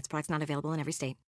and Affiliates. Products not available in every state.